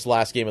hammer through this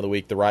last game of the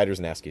week, the Riders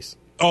and Eskies.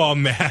 Oh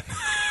man.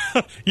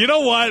 You know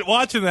what?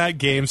 Watching that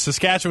game,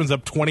 Saskatchewan's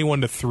up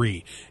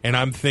 21-3, and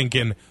I'm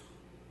thinking,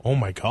 oh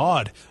my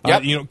God.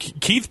 Yep.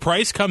 Keith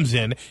Price comes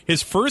in,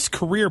 his first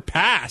career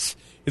pass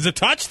is a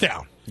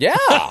touchdown. Yeah.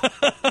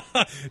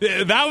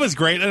 That was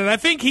great. And I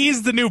think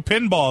he's the new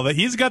pinball, that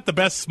he's got the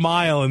best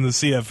smile in the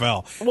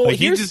CFL. Well,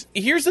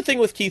 here's the thing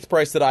with Keith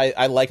Price that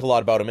I like a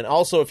lot about him. And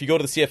also, if you go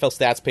to the CFL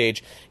stats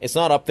page, it's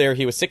not up there.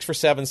 He was 6 for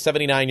 7,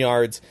 79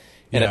 yards,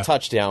 and a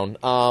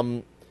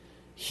touchdown.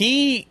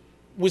 He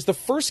was the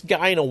first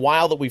guy in a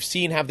while that we've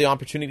seen have the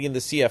opportunity in the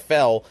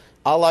CFL,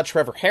 a la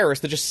Trevor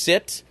Harris, to just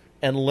sit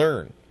and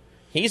learn.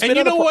 He's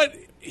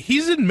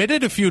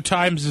admitted a few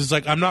times is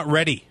like, I'm not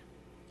ready.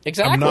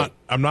 Exactly.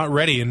 I'm not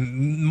ready,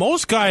 and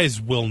most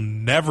guys will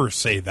never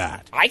say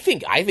that. I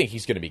think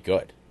he's going to be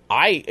good.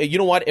 You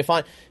know what?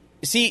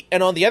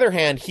 And on the other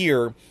hand,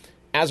 here,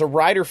 as a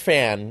Rider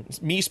fan,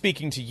 me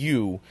speaking to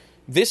you,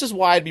 this is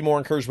why I'd be more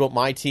encouraged about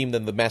my team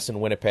than the mess in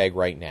Winnipeg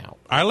right now.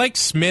 I like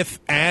Smith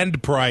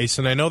and Price,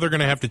 and I know they're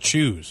going to have to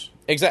choose.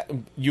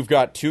 Exactly. You've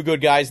got 2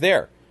 good guys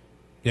there.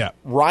 Yeah.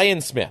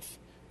 Ryan Smith.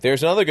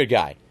 There's another good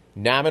guy.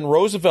 Naaman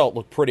Roosevelt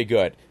looked pretty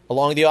good.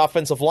 Along the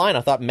offensive line,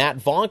 I thought Matt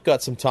Vonk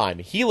got some time.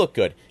 He looked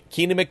good.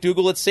 Keenan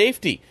McDougall at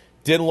safety.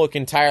 didn't look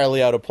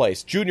entirely out of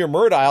place. Junior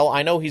Murdial,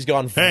 I know he's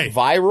gone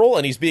viral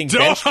and he's being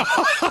benched.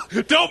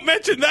 Don't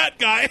mention that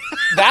guy.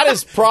 That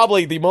is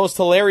probably the most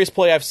hilarious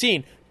play I've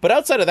seen. But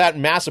outside of that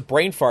massive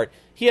brain fart,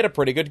 he had a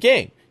pretty good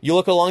game. You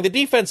look along the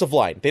defensive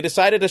line. They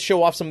decided to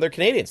show off some of their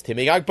Canadians.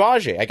 Timmy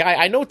Agbaje.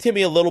 I know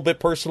Timmy a little bit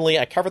personally.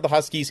 I covered the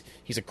Huskies.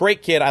 He's a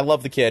great kid. I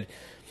love the kid.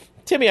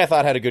 Timmy, I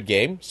thought, had a good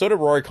game. So did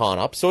Rory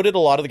Conop. So did a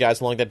lot of the guys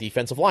along that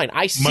defensive line.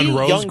 I see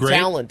young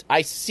talent.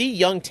 I see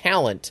young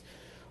talent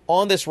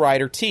on this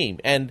Rider team.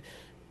 And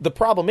the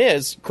problem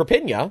is,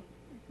 Krapinja,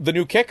 the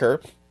new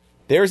kicker,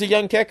 there's a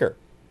young kicker.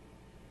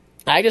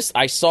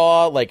 I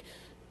saw, like,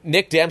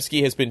 Nick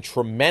Dembski has been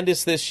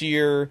tremendous this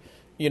year.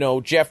 You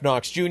know, Jeff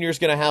Knox Jr. is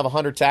going to have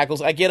 100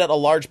 tackles. I get it. A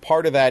large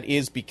part of that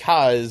is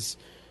because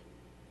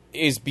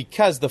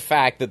the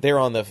fact that they're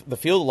on the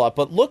field a lot.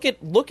 But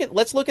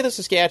let's look at the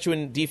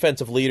Saskatchewan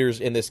defensive leaders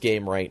in this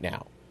game right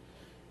now.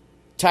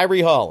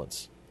 Tyree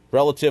Hollins,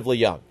 relatively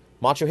young.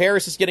 Macho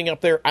Harris is getting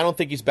up there. I don't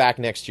think he's back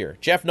next year.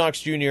 Jeff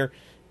Knox Jr.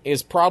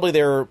 is probably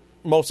their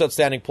most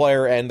outstanding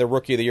player and the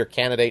Rookie of the Year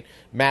candidate.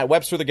 Matt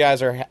Webster, the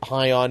guys are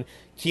high on.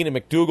 Keenan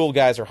McDougall,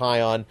 guys are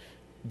high on.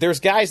 There's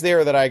guys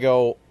there that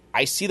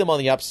I see them on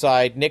the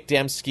upside. Nick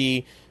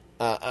Dembski,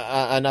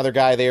 another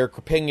guy there.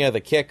 Krapinja,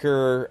 the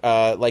kicker.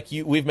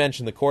 We've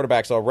mentioned the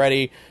quarterbacks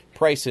already.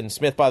 Price and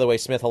Smith, by the way.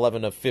 Smith,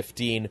 11 of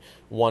 15,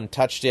 1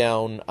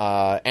 touchdown.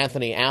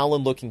 Anthony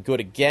Allen looking good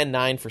again,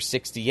 9 for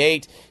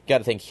 68. Got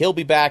to think he'll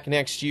be back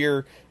next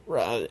year.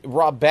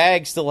 Rob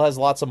Bagg still has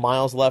lots of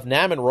miles left.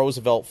 Naman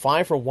Roosevelt,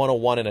 5 for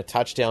 101 and a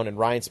touchdown. And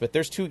Ryan Smith.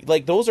 There's two.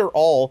 Those are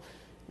all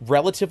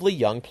relatively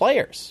young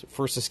players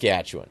for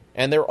Saskatchewan.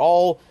 And they're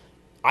all...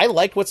 I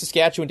liked what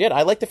Saskatchewan did.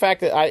 I like the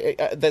fact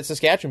that that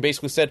Saskatchewan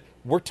basically said,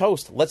 we're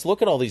toast. Let's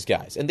look at all these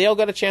guys. And they all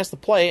got a chance to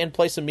play and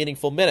play some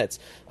meaningful minutes.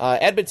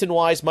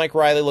 Edmonton-wise, Mike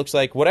Riley looks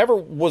like whatever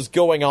was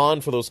going on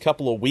for those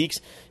couple of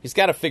weeks, he's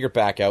got to figure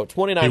back out.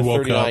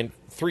 29-39,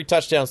 3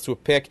 touchdowns to a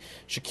pick.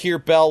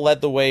 Shakir Bell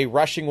led the way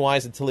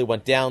rushing-wise until he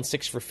went down,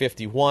 6 for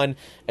 51.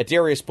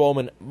 Adarius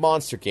Bowman,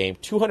 monster game,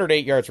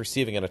 208 yards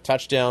receiving and a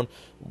touchdown.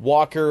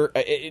 Walker,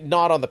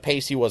 not on the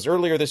pace he was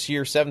earlier this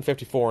year,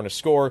 754 and a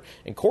score.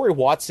 And Corey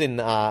Watson,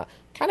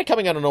 kind of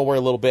coming out of nowhere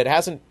a little bit,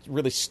 hasn't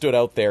really stood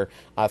out there.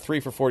 3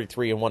 for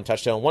 43 and 1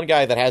 touchdown. One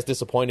guy that has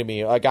disappointed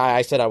me, a guy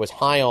I said I was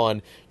high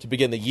on to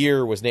begin the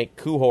year, was Nate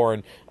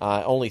Kuhorn,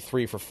 only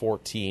 3 for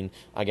 14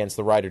 against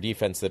the Rider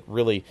defense that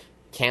really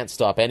can't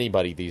stop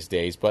anybody these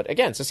days. But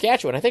again,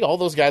 Saskatchewan, I think all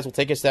those guys will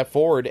take a step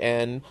forward,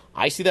 and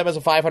I see them as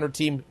a 500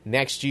 team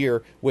next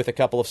year with a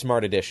couple of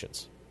smart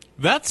additions.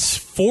 That's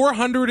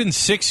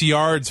 406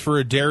 yards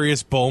for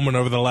Adarius Bowman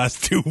over the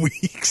last 2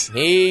 weeks.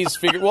 He's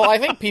figured. Well, I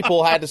think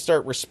people had to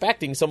start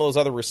respecting some of those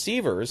other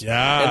receivers.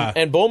 Yeah.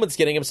 And Bowman's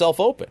getting himself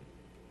open.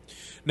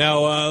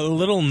 Now, a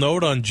little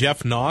note on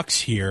Jeff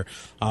Knox here.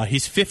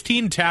 He's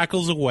 15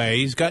 tackles away.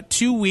 He's got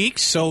 2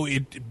 weeks, so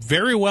it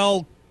very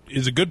well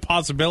is a good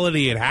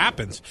possibility it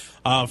happens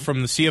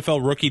from the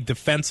CFL rookie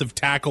defensive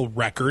tackle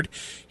record.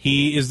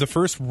 He is the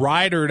first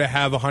Rider to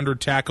have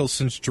 100 tackles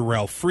since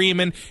Jarrell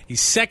Freeman.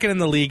 He's second in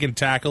the league in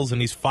tackles,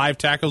 and he's 5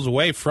 tackles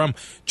away from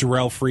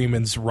Jarrell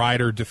Freeman's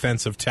Rider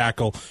defensive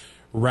tackle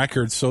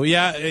record. So,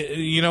 yeah,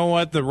 you know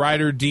what? The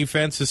Rider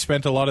defense has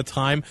spent a lot of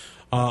time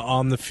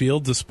on the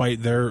field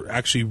despite their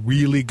actually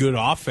really good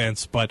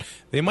offense, but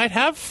they might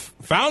have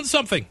found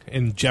something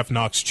in Jeff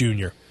Knox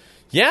Jr.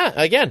 Yeah,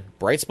 again,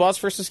 bright spots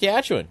for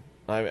Saskatchewan.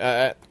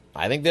 I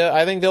think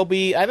they'll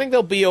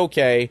be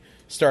okay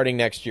starting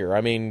next year. I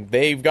mean,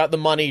 they've got the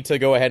money to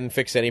go ahead and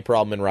fix any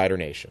problem in Rider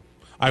Nation.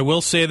 I will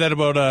say that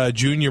about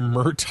Junior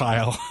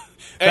Murtile.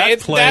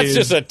 That's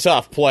just a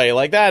tough play.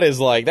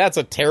 That's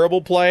a terrible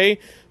play.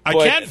 I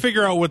can't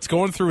figure out what's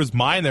going through his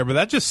mind there, but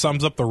that just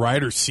sums up the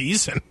Rider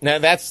season. Now I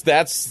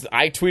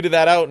tweeted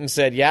that out and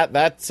said, yeah,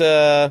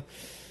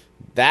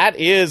 that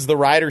is the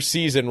Rider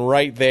season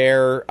right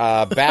there.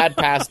 Bad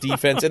pass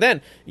defense. And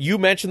then you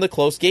mentioned the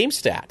close game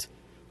stat.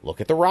 Look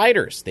at the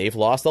Riders. They've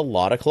lost a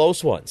lot of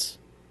close ones.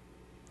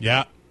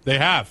 Yeah, they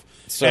have.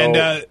 So,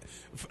 and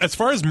as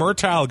far as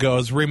Murtile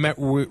goes,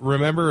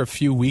 remember a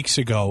few weeks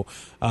ago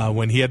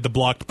when he had the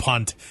blocked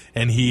punt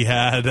and he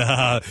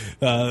had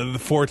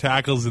 4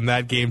 tackles in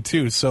that game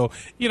too. So,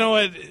 you know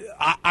what?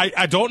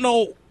 I don't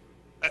know.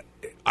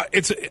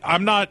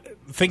 I'm not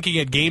thinking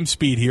at game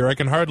speed here. I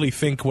can hardly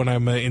think when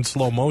I'm in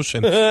slow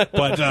motion.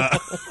 But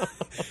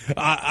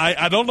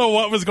I don't know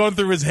what was going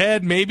through his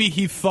head. Maybe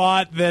he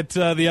thought that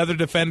the other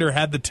defender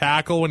had the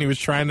tackle when he was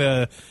trying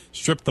to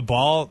strip the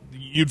ball.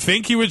 You'd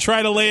think he would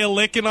try to lay a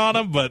licking on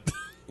him, but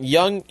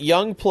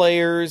young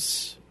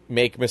players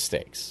make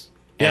mistakes.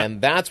 Yeah.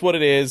 And that's what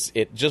it is.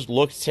 It just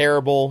looked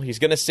terrible. He's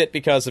going to sit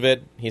because of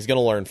it. He's going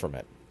to learn from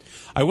it.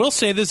 I will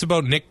say this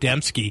about Nick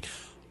Dembski.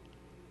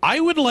 I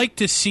would like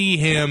to see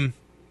him.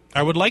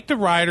 I would like the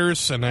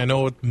Riders, and I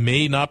know it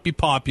may not be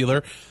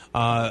popular.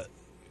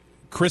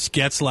 Chris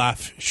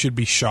Getzlaff should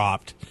be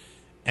shopped,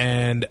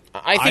 and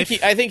I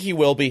think he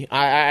will be.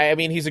 I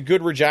mean, he's a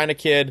good Regina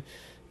kid,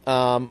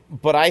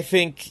 but I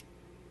think,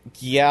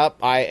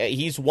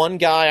 he's one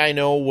guy I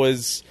know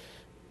was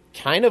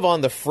kind of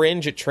on the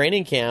fringe at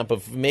training camp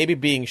of maybe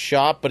being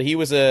shot, but he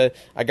was a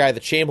guy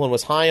that Chamberlain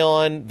was high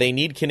on. They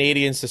need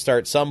Canadians to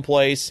start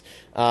someplace.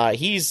 I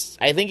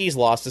think he's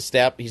lost a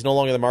step. He's no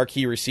longer the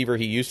marquee receiver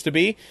he used to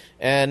be,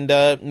 and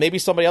maybe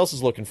somebody else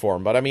is looking for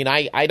him. But, I mean,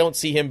 I don't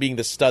see him being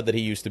the stud that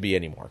he used to be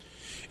anymore.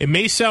 It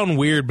may sound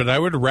weird, but I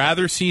would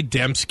rather see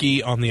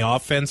Dembski on the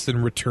offense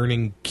than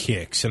returning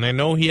kicks. And I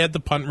know he had the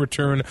punt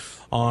return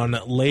on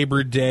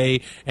Labor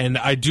Day, and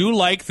I do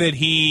like that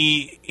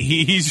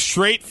he's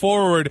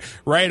straightforward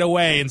right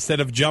away instead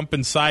of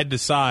jumping side to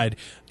side.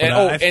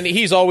 But and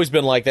he's always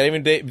been like that,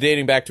 even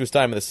dating back to his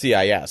time in the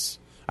CIS.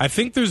 I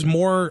think there's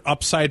more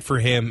upside for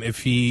him if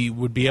he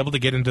would be able to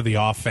get into the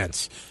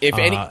offense. If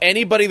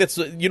anybody that's...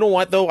 You know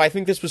what, though? I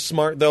think this was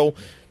smart, though.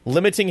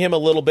 Limiting him a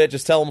little bit,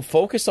 just tell him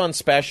focus on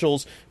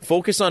specials,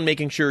 focus on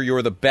making sure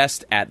you're the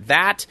best at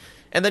that,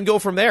 and then go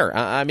from there.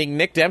 I mean,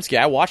 Nick Dembski,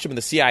 I watched him in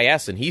the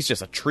CIS, and he's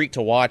just a treat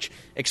to watch.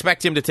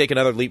 Expect him to take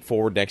another leap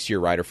forward next year,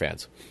 Rider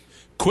fans.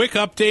 Quick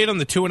update on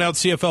the 2 and Out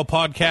CFL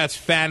Podcast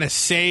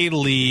Fantasy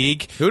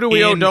League. Who do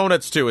we owe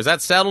donuts to? Is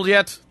that settled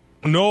yet?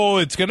 No,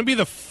 it's going to be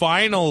the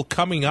final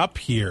coming up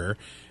here,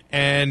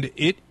 and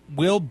it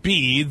will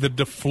be the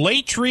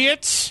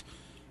Deflatriots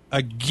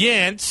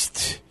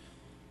against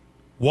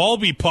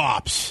Walby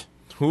Pops.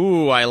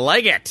 Ooh, I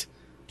like it.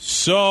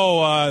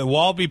 So,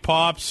 Walby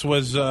Pops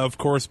was, of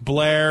course,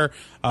 Blair.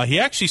 He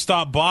actually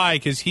stopped by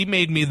because he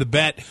made me the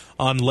bet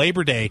on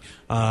Labor Day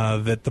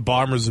that the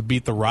Bombers would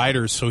beat the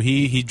Riders. So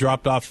he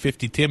dropped off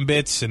 50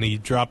 Timbits, and he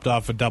dropped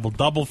off a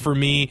double-double for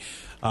me.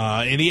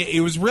 And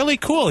it was really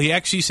cool. He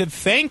actually said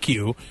thank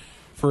you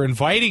for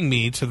inviting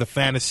me to the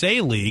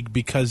Fantasy League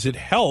because it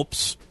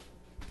helps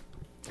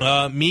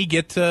me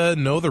get to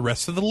know the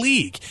rest of the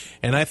league.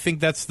 And I think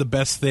that's the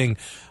best thing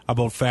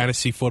about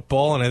fantasy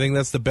football, and I think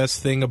that's the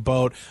best thing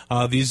about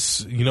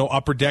these,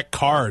 upper deck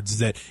cards,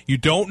 that you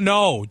don't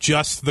know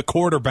just the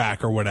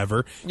quarterback or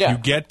whatever. Yeah. You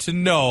get to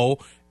know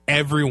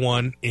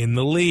everyone in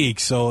the league.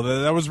 So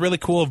that was really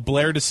cool of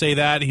Blair to say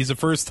that. He's a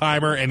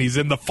first-timer, and he's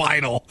in the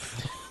final.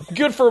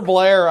 Good for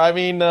Blair. I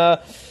mean,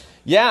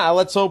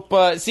 let's hope.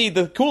 See,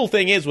 the cool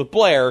thing is with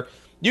Blair,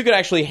 you could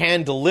actually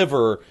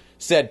hand-deliver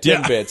said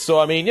Timbits. Yeah. So,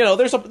 I mean,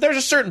 there's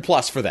a certain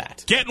plus for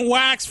that. Getting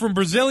waxed from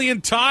Brazilian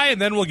Tie, and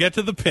then we'll get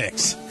to the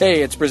picks.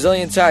 Hey, it's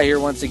Brazilian Tie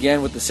here once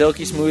again with the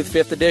silky smooth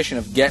 5th edition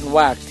of Getting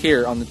Waxed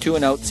here on the 2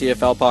 and Out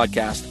CFL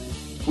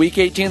Podcast. Week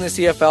 18 in the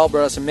CFL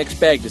brought us a mixed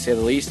bag, to say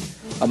the least.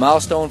 A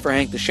milestone for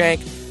Hank the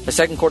Shank, a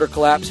second quarter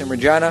collapse in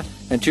Regina,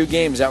 and 2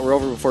 games that were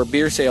over before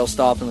beer sales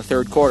stopped in the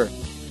third quarter.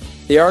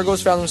 The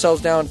Argos found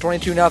themselves down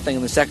 22-0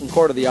 in the second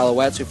quarter of the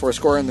Alouettes before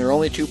scoring their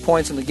only 2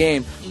 points in the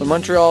game when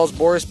Montreal's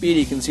Boris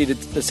Beattie conceded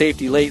the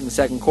safety late in the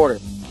second quarter.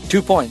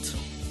 2 points.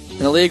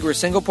 In a league where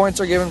single points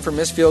are given for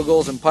missed field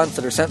goals and punts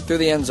that are sent through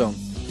the end zone.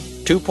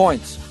 2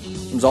 points.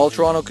 It was all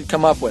Toronto could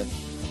come up with.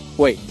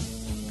 Wait,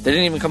 they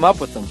didn't even come up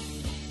with them.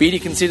 Beattie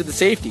conceded the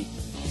safety.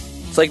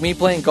 It's like me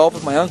playing golf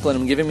with my uncle and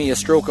him giving me a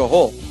stroke a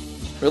hole.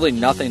 Really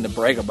nothing to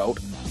brag about.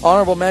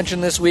 Honorable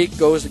mention this week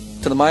goes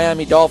to the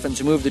Miami Dolphins,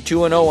 who moved to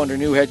 2-0 under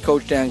new head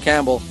coach Dan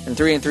Campbell and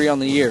 3-3 on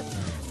the year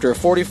after a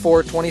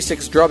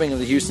 44-26 drubbing of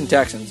the Houston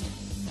Texans.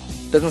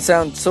 Doesn't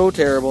sound so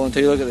terrible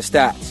until you look at the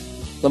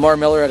stats. Lamar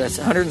Miller had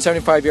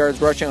 175 yards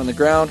rushing on the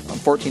ground on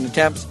 14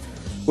 attempts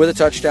with a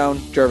touchdown.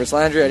 Jarvis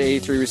Landry had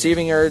 83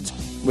 receiving yards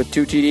with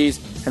 2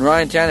 TDs, and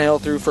Ryan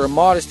Tannehill threw for a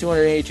modest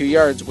 282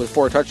 yards with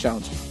 4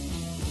 touchdowns.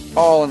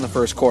 All in the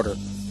first quarter.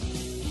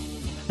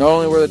 Not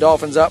only were the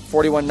Dolphins up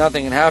 41-0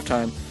 in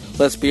halftime,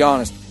 let's be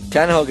honest,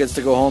 Tannehill gets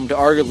to go home to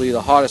arguably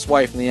the hottest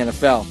wife in the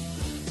NFL.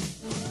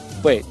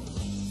 Wait,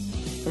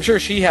 I'm sure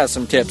she has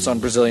some tips on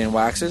Brazilian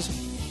waxes.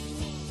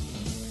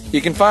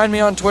 You can find me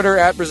on Twitter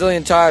at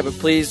Brazilian Tie, but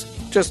please,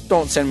 just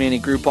don't send me any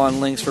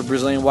Groupon links for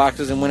Brazilian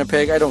waxes in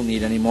Winnipeg. I don't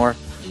need any more.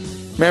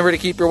 Remember to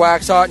keep your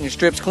wax hot and your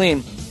strips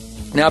clean.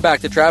 Now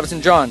back to Travis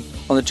and John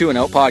on the 2 and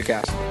Out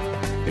Podcast.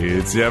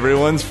 It's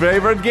everyone's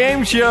favorite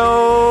game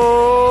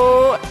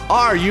show.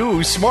 Are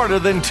you smarter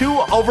than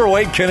 2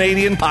 overweight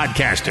Canadian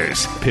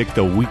podcasters? Pick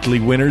the weekly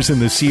winners in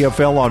the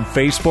CFL on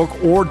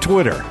Facebook or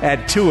Twitter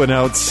at 2 and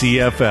Out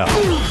CFL.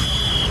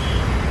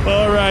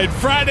 All right,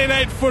 Friday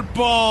Night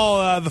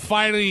Football,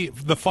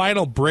 the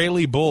final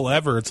Braley Bowl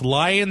ever. It's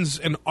Lions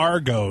and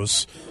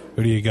Argos.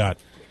 Who do you got?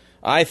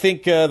 I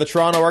think the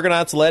Toronto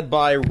Argonauts, led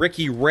by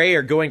Ricky Ray,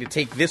 are going to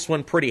take this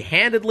one pretty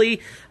handedly.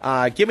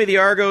 Give me the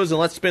Argos, and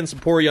let's spin some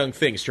poor young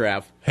things,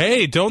 Trav.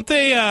 Hey, don't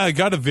they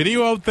got a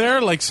video out there,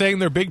 like, saying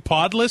they're big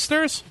pod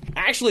listeners?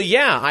 Actually,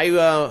 yeah.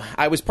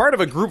 I was part of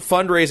a group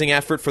fundraising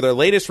effort for their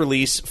latest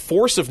release,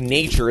 Force of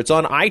Nature. It's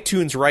on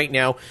iTunes right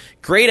now.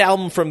 Great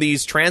album from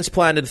these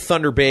transplanted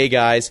Thunder Bay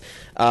guys.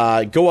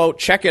 Go out,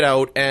 check it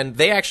out. And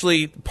they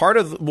actually, part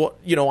of,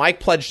 I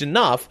pledged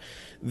enough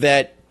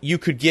that you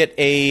could get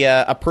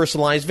a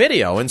personalized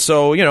video. And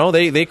so,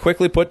 they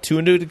quickly put 2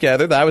 and 2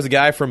 together. That was a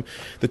guy from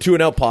the 2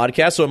 and Out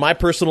podcast. So in my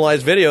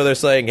personalized video, they're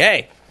saying,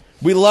 hey,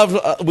 we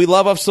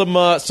love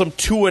some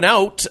 2 and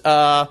Out.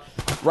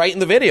 right in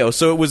the video.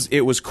 So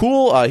it was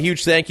cool.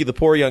 Huge thank you to the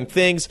Poor Young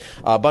Things,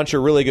 a bunch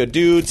of really good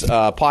dudes,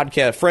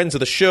 podcast friends of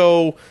the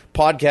show,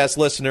 podcast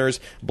listeners,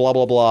 blah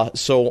blah blah,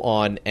 so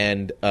on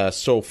and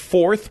so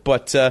forth.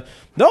 But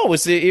no,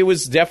 it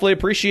was definitely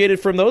appreciated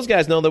from those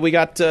guys. Knowing that we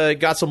got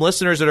some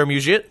listeners that are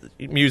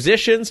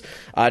musicians.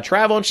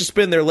 Trav wants to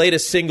spin their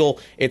latest single.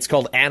 It's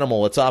called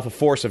Animal. It's off of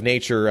Force of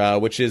Nature,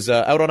 which is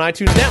out on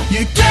iTunes now.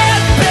 You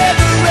can't pay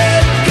the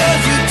rent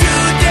 'cause you're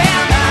too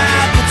damn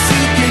high, but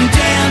you can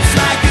dance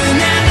like an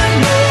animal.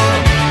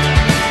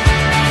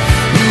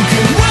 You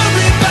can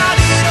worry about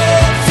it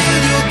all till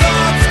your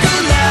thoughts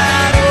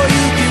collide, or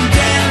you can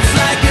dance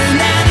like an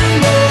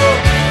animal,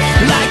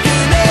 like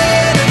an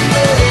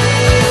animal,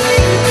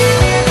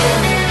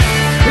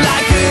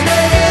 like an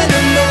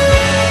animal.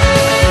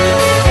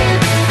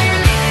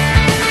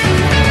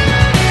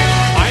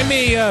 I'm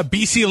a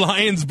BC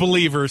Lions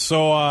believer,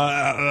 so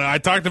I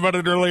talked about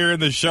it earlier in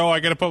the show. I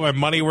got to put my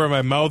money where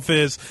my mouth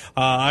is.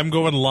 I'm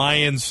going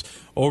Lions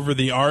over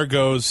the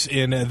Argos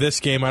in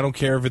this game. I don't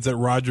care if it's at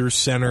Rogers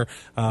Center.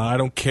 I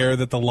don't care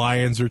that the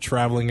Lions are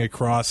traveling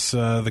across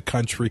the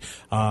country.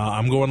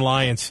 I'm going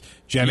Lions.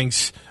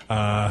 Jennings,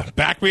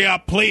 back me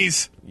up,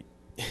 please.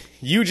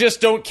 You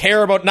just don't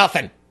care about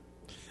nothing.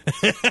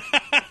 I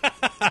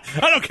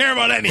don't care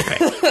about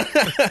anything.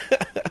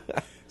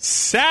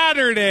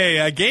 Saturday,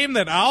 a game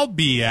that I'll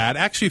be at,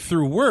 actually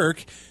through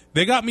work.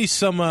 They got me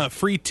some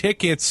free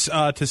tickets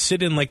to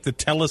sit in like the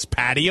Telus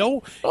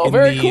patio. Oh,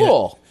 very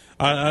cool.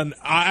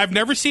 I've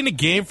never seen a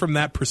game from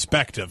that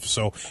perspective,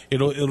 so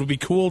it'll be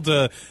cool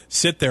to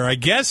sit there. I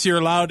guess you're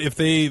allowed, if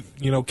they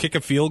kick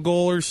a field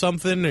goal or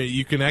something,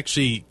 you can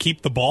actually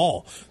keep the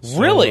ball. So,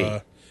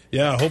 really?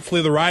 Yeah.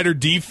 Hopefully the Rider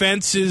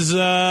defense is.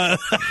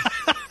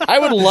 I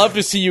would love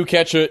to see you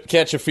catch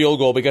a field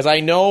goal, because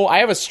I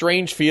have a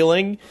strange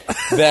feeling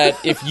that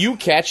if you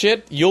catch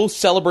it, you'll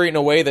celebrate in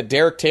a way that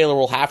Derek Taylor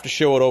will have to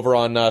show it over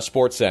on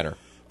SportsCenter.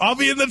 I'll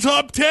be in the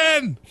top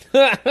 10.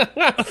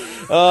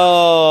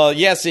 Oh,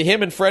 yes,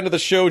 him and friend of the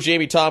show,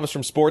 Jamie Thomas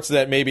from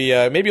Sportsnet. Maybe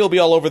he'll be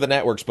all over the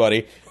networks,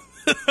 buddy.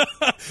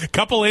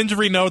 Couple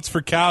injury notes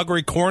for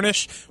Calgary.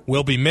 Cornish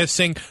will be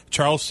missing.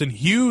 Charleston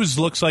Hughes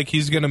looks like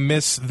he's going to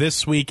miss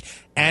this week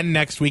and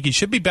next week. He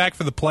should be back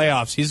for the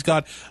playoffs. He's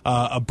got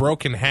a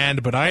broken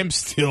hand, but I'm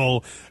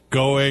still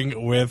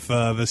going with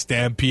the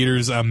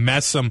Stampeders.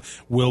 Messam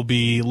will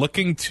be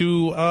looking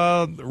to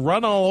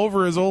run all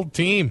over his old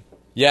team.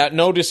 Yeah,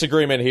 no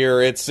disagreement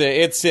here. It's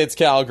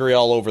Calgary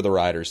all over the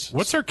Riders.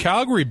 What's our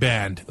Calgary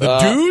band? The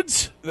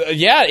Dudes?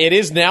 Yeah, it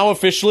is now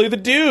officially the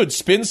Dudes.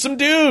 Spin some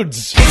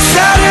dudes.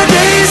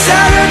 Saturday,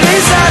 Saturday,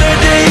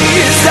 Saturday,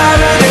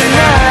 Saturday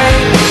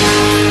night.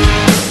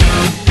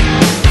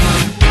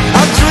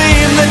 I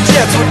dreamed the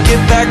Jets would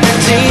get back the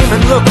team,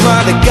 and look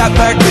why they got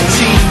back the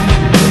team.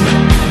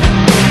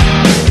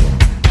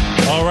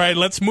 All right,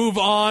 let's move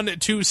on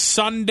to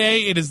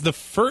Sunday. It is the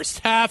first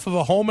half of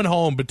a home and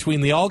home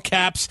between the All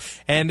Caps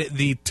and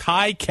the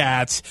Tie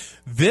Cats.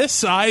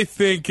 This, I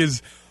think,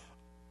 is...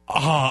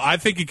 I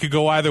think it could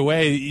go either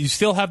way. You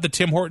still have the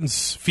Tim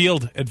Hortons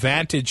Field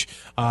advantage.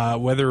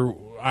 Whether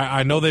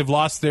I know they've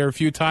lost there a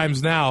few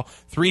times now,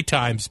 3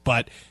 times,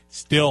 but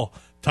still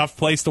tough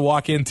place to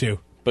walk into.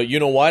 But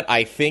you know what?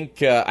 I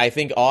think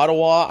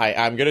Ottawa.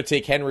 I'm going to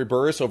take Henry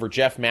Burris over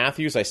Jeff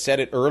Matthews. I said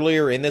it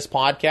earlier in this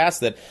podcast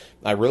that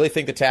I really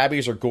think the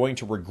Tabbies are going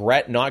to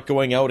regret not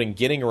going out and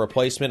getting a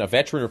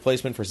veteran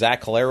replacement for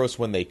Zach Caleros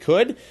when they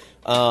could.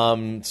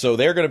 So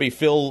they're going to be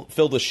filled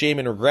with shame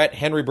and regret.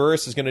 Henry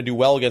Burris is going to do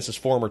well against his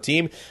former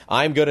team.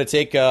 I'm going to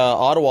take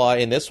Ottawa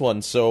in this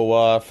one.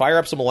 So fire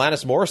up some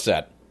Alanis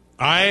Morissette.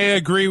 I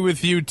agree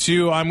with you,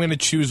 too. I'm going to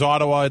choose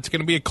Ottawa. It's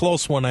going to be a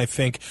close one, I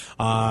think.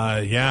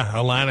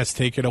 Alanis,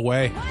 take it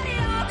away.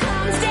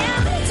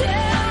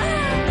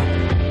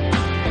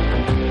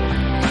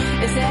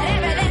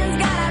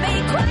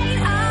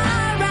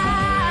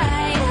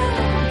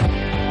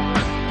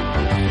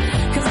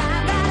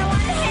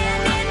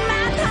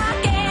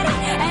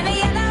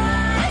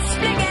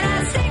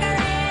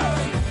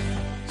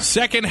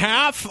 Second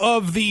half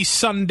of the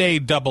Sunday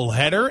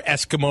doubleheader,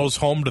 Eskimos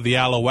home to the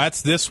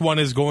Alouettes. This one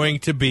is going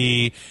to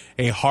be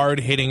a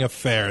hard-hitting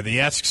affair. The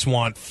Esks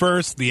want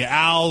first. The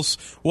Owls,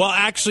 well,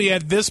 actually,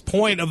 at this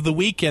point of the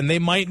weekend, they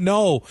might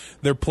know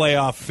their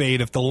playoff fate.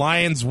 If the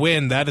Lions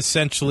win, that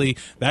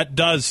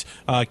does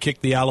kick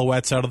the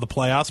Alouettes out of the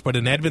playoffs. But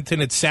in Edmonton,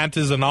 it's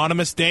Santa's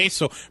Anonymous Day,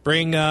 so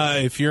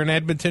if you're in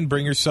Edmonton,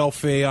 bring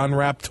yourself a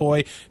unwrapped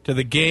toy to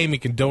the game. You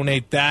can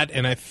donate that,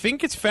 and I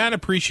think it's Fan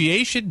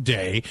Appreciation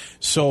Day,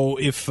 so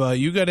if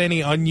you got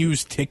any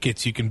unused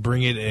tickets, you can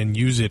bring it and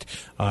use it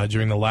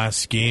during the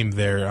last game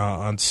there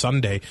on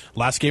Sunday.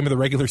 Last game of the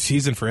regular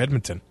season for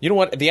Edmonton. You know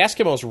what? The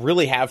Eskimos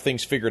really have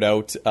things figured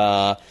out.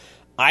 To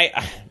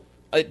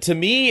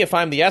me, if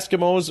I'm the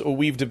Eskimos,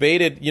 we've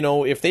debated,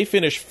 if they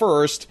finish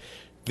first,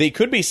 they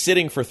could be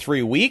sitting for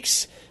 3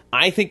 weeks.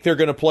 I think they're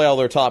going to play all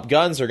their top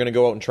guns. They're going to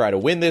go out and try to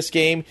win this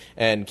game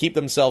and keep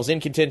themselves in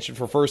contention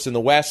for first in the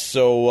West.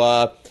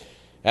 So,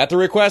 At the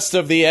request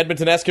of the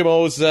Edmonton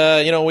Eskimos,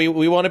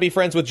 we want to be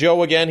friends with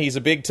Joe again. He's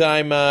a big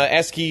time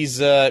Eskies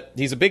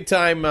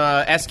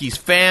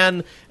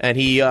fan, and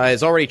he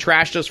has already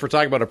trashed us for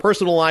talking about our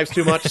personal lives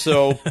too much.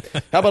 So,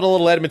 how about a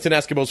little Edmonton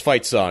Eskimos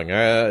fight song?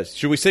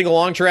 Should we sing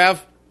along,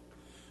 Trav?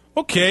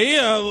 Okay,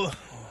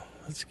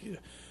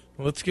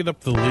 let's get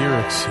up the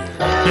lyrics here.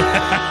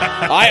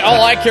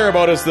 All I care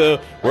about is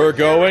we're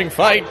going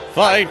fight,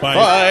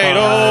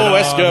 oh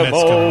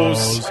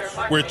Eskimos.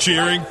 We're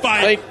cheering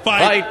fight,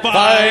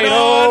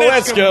 oh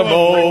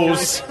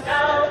Eskimos.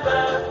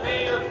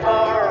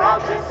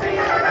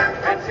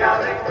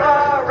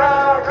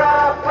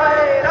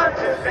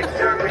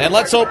 And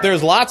let's hope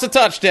there's lots of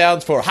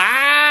touchdowns for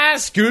high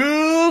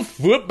school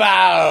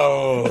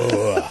football.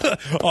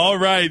 All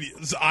right,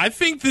 I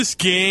think this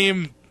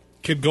game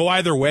could go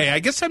either way. I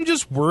guess I'm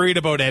just worried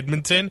about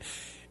Edmonton.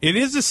 It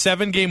is a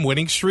 7-game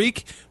winning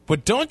streak,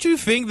 but don't you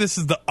think this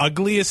is the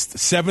ugliest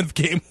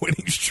 7th-game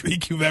winning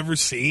streak you've ever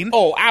seen?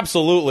 Oh,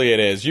 absolutely it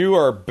is. You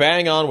are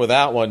bang on with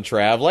that one,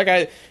 Trav.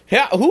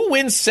 Who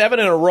wins 7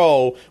 in a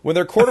row when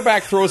their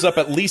quarterback throws up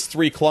at least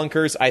 3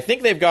 clunkers? I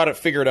think they've got it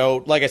figured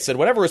out. Like I said,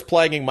 whatever is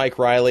plaguing Mike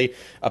Riley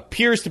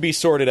appears to be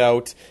sorted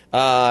out.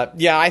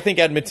 I think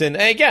Edmonton,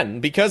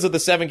 again, because of the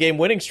 7-game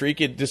winning streak,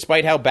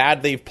 despite how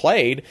bad they've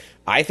played,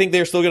 I think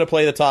they're still going to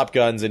play the top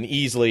guns and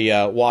easily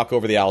walk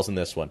over the Owls in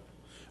this one.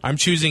 I'm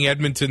choosing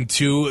Edmonton,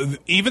 too.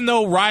 Even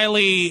though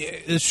Riley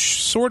is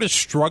sort of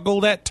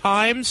struggled at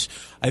times,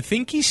 I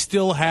think he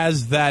still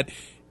has that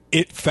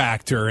it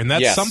factor, and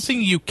that's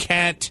something you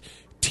can't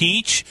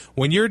teach.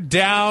 When you're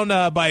down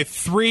by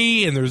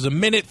 3 and there's a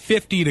minute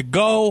 50 to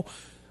go,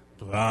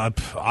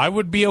 I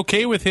would be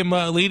okay with him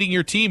leading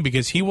your team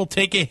because he will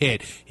take a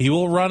hit. He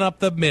will run up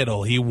the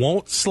middle. He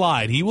won't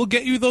slide. He will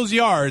get you those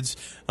yards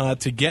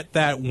to get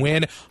that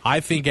win.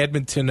 I think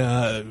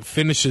Edmonton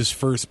finishes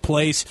first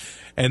place.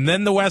 And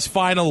then the West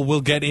Final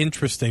will get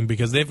interesting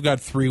because they've got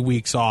 3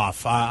 weeks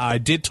off. I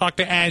did talk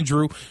to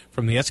Andrew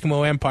from the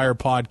Eskimo Empire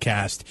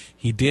podcast.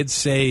 He did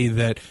say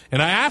that,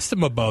 and I asked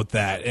him about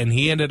that, and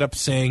he ended up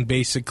saying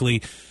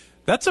basically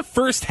that's a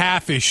first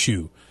half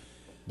issue.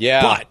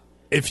 Yeah. But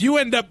if you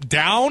end up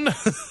down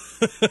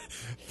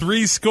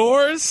 3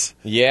 scores.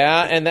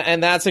 Yeah,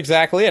 and that's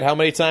exactly it. How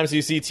many times do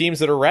you see teams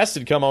that are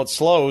rested come out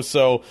slow?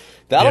 So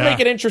that'll make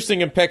it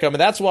interesting in Pick'em. And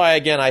that's why,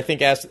 again, I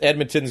think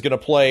Edmonton's going to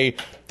play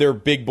their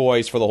big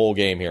boys for the whole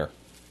game here.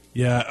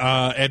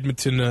 Yeah,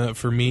 Edmonton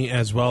for me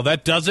as well.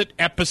 That does it.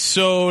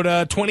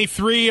 Episode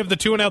 23 of the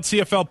 2 and Out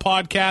CFL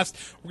podcast.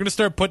 We're going to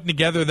start putting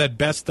together that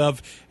best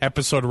of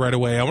episode right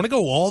away. I want to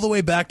go all the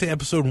way back to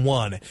episode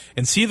 1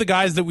 and see the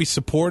guys that we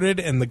supported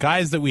and the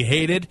guys that we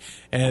hated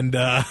and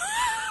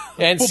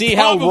and see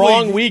how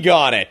wrong we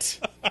got it.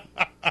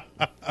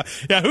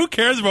 Yeah, who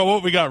cares about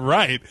what we got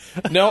right?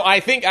 No, I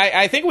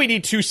think we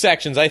need 2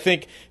 sections. I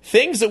think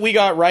things that we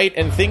got right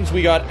and things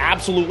we got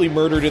absolutely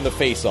murdered in the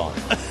face on.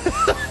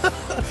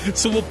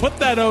 So we'll put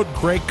that out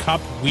Grey Cup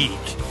week.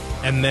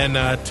 And then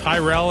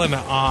Tyrell and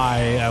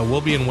I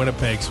will be in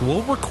Winnipeg. So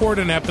we'll record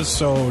an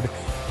episode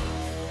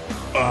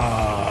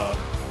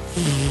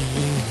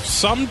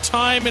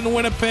sometime in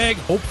Winnipeg.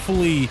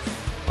 Hopefully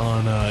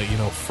on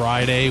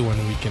Friday when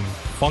we can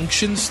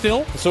function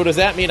still. So does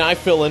that mean I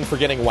fill in for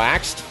getting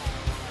waxed?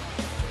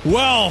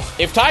 Well,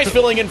 if Ty's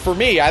filling in for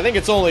me, I think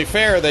it's only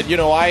fair that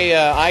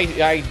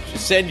I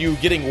send you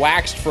getting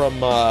waxed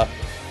from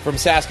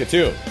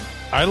Saskatoon.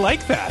 I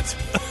like that.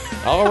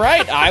 All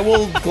right, I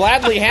will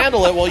gladly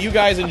handle it while you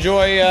guys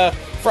enjoy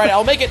Friday.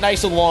 I'll make it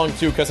nice and long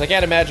too, because I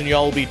can't imagine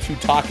y'all will be too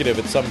talkative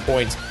at some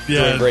points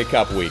during Grey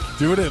Cup week.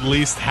 Do it at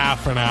least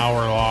half an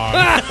hour long.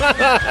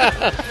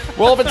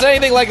 Well, if it's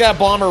anything like that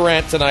Bomber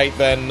rant tonight,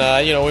 then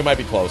we might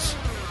be close.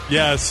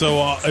 Yeah,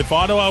 so if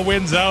Ottawa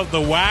wins out, the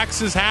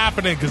wax is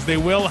happening because they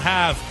will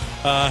have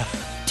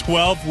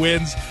 12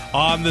 wins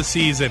on the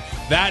season.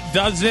 That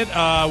does it.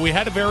 We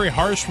had a very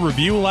harsh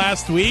review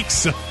last week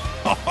so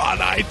on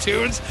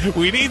iTunes.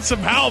 We need some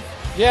help.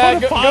 Yeah,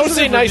 go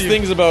say nice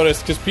things about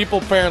us because people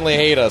apparently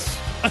hate us.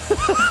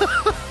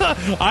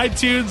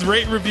 iTunes,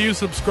 rate, review,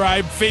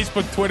 subscribe,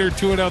 Facebook, Twitter,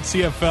 2 and Out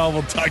CFL.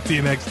 We'll talk to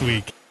you next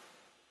week.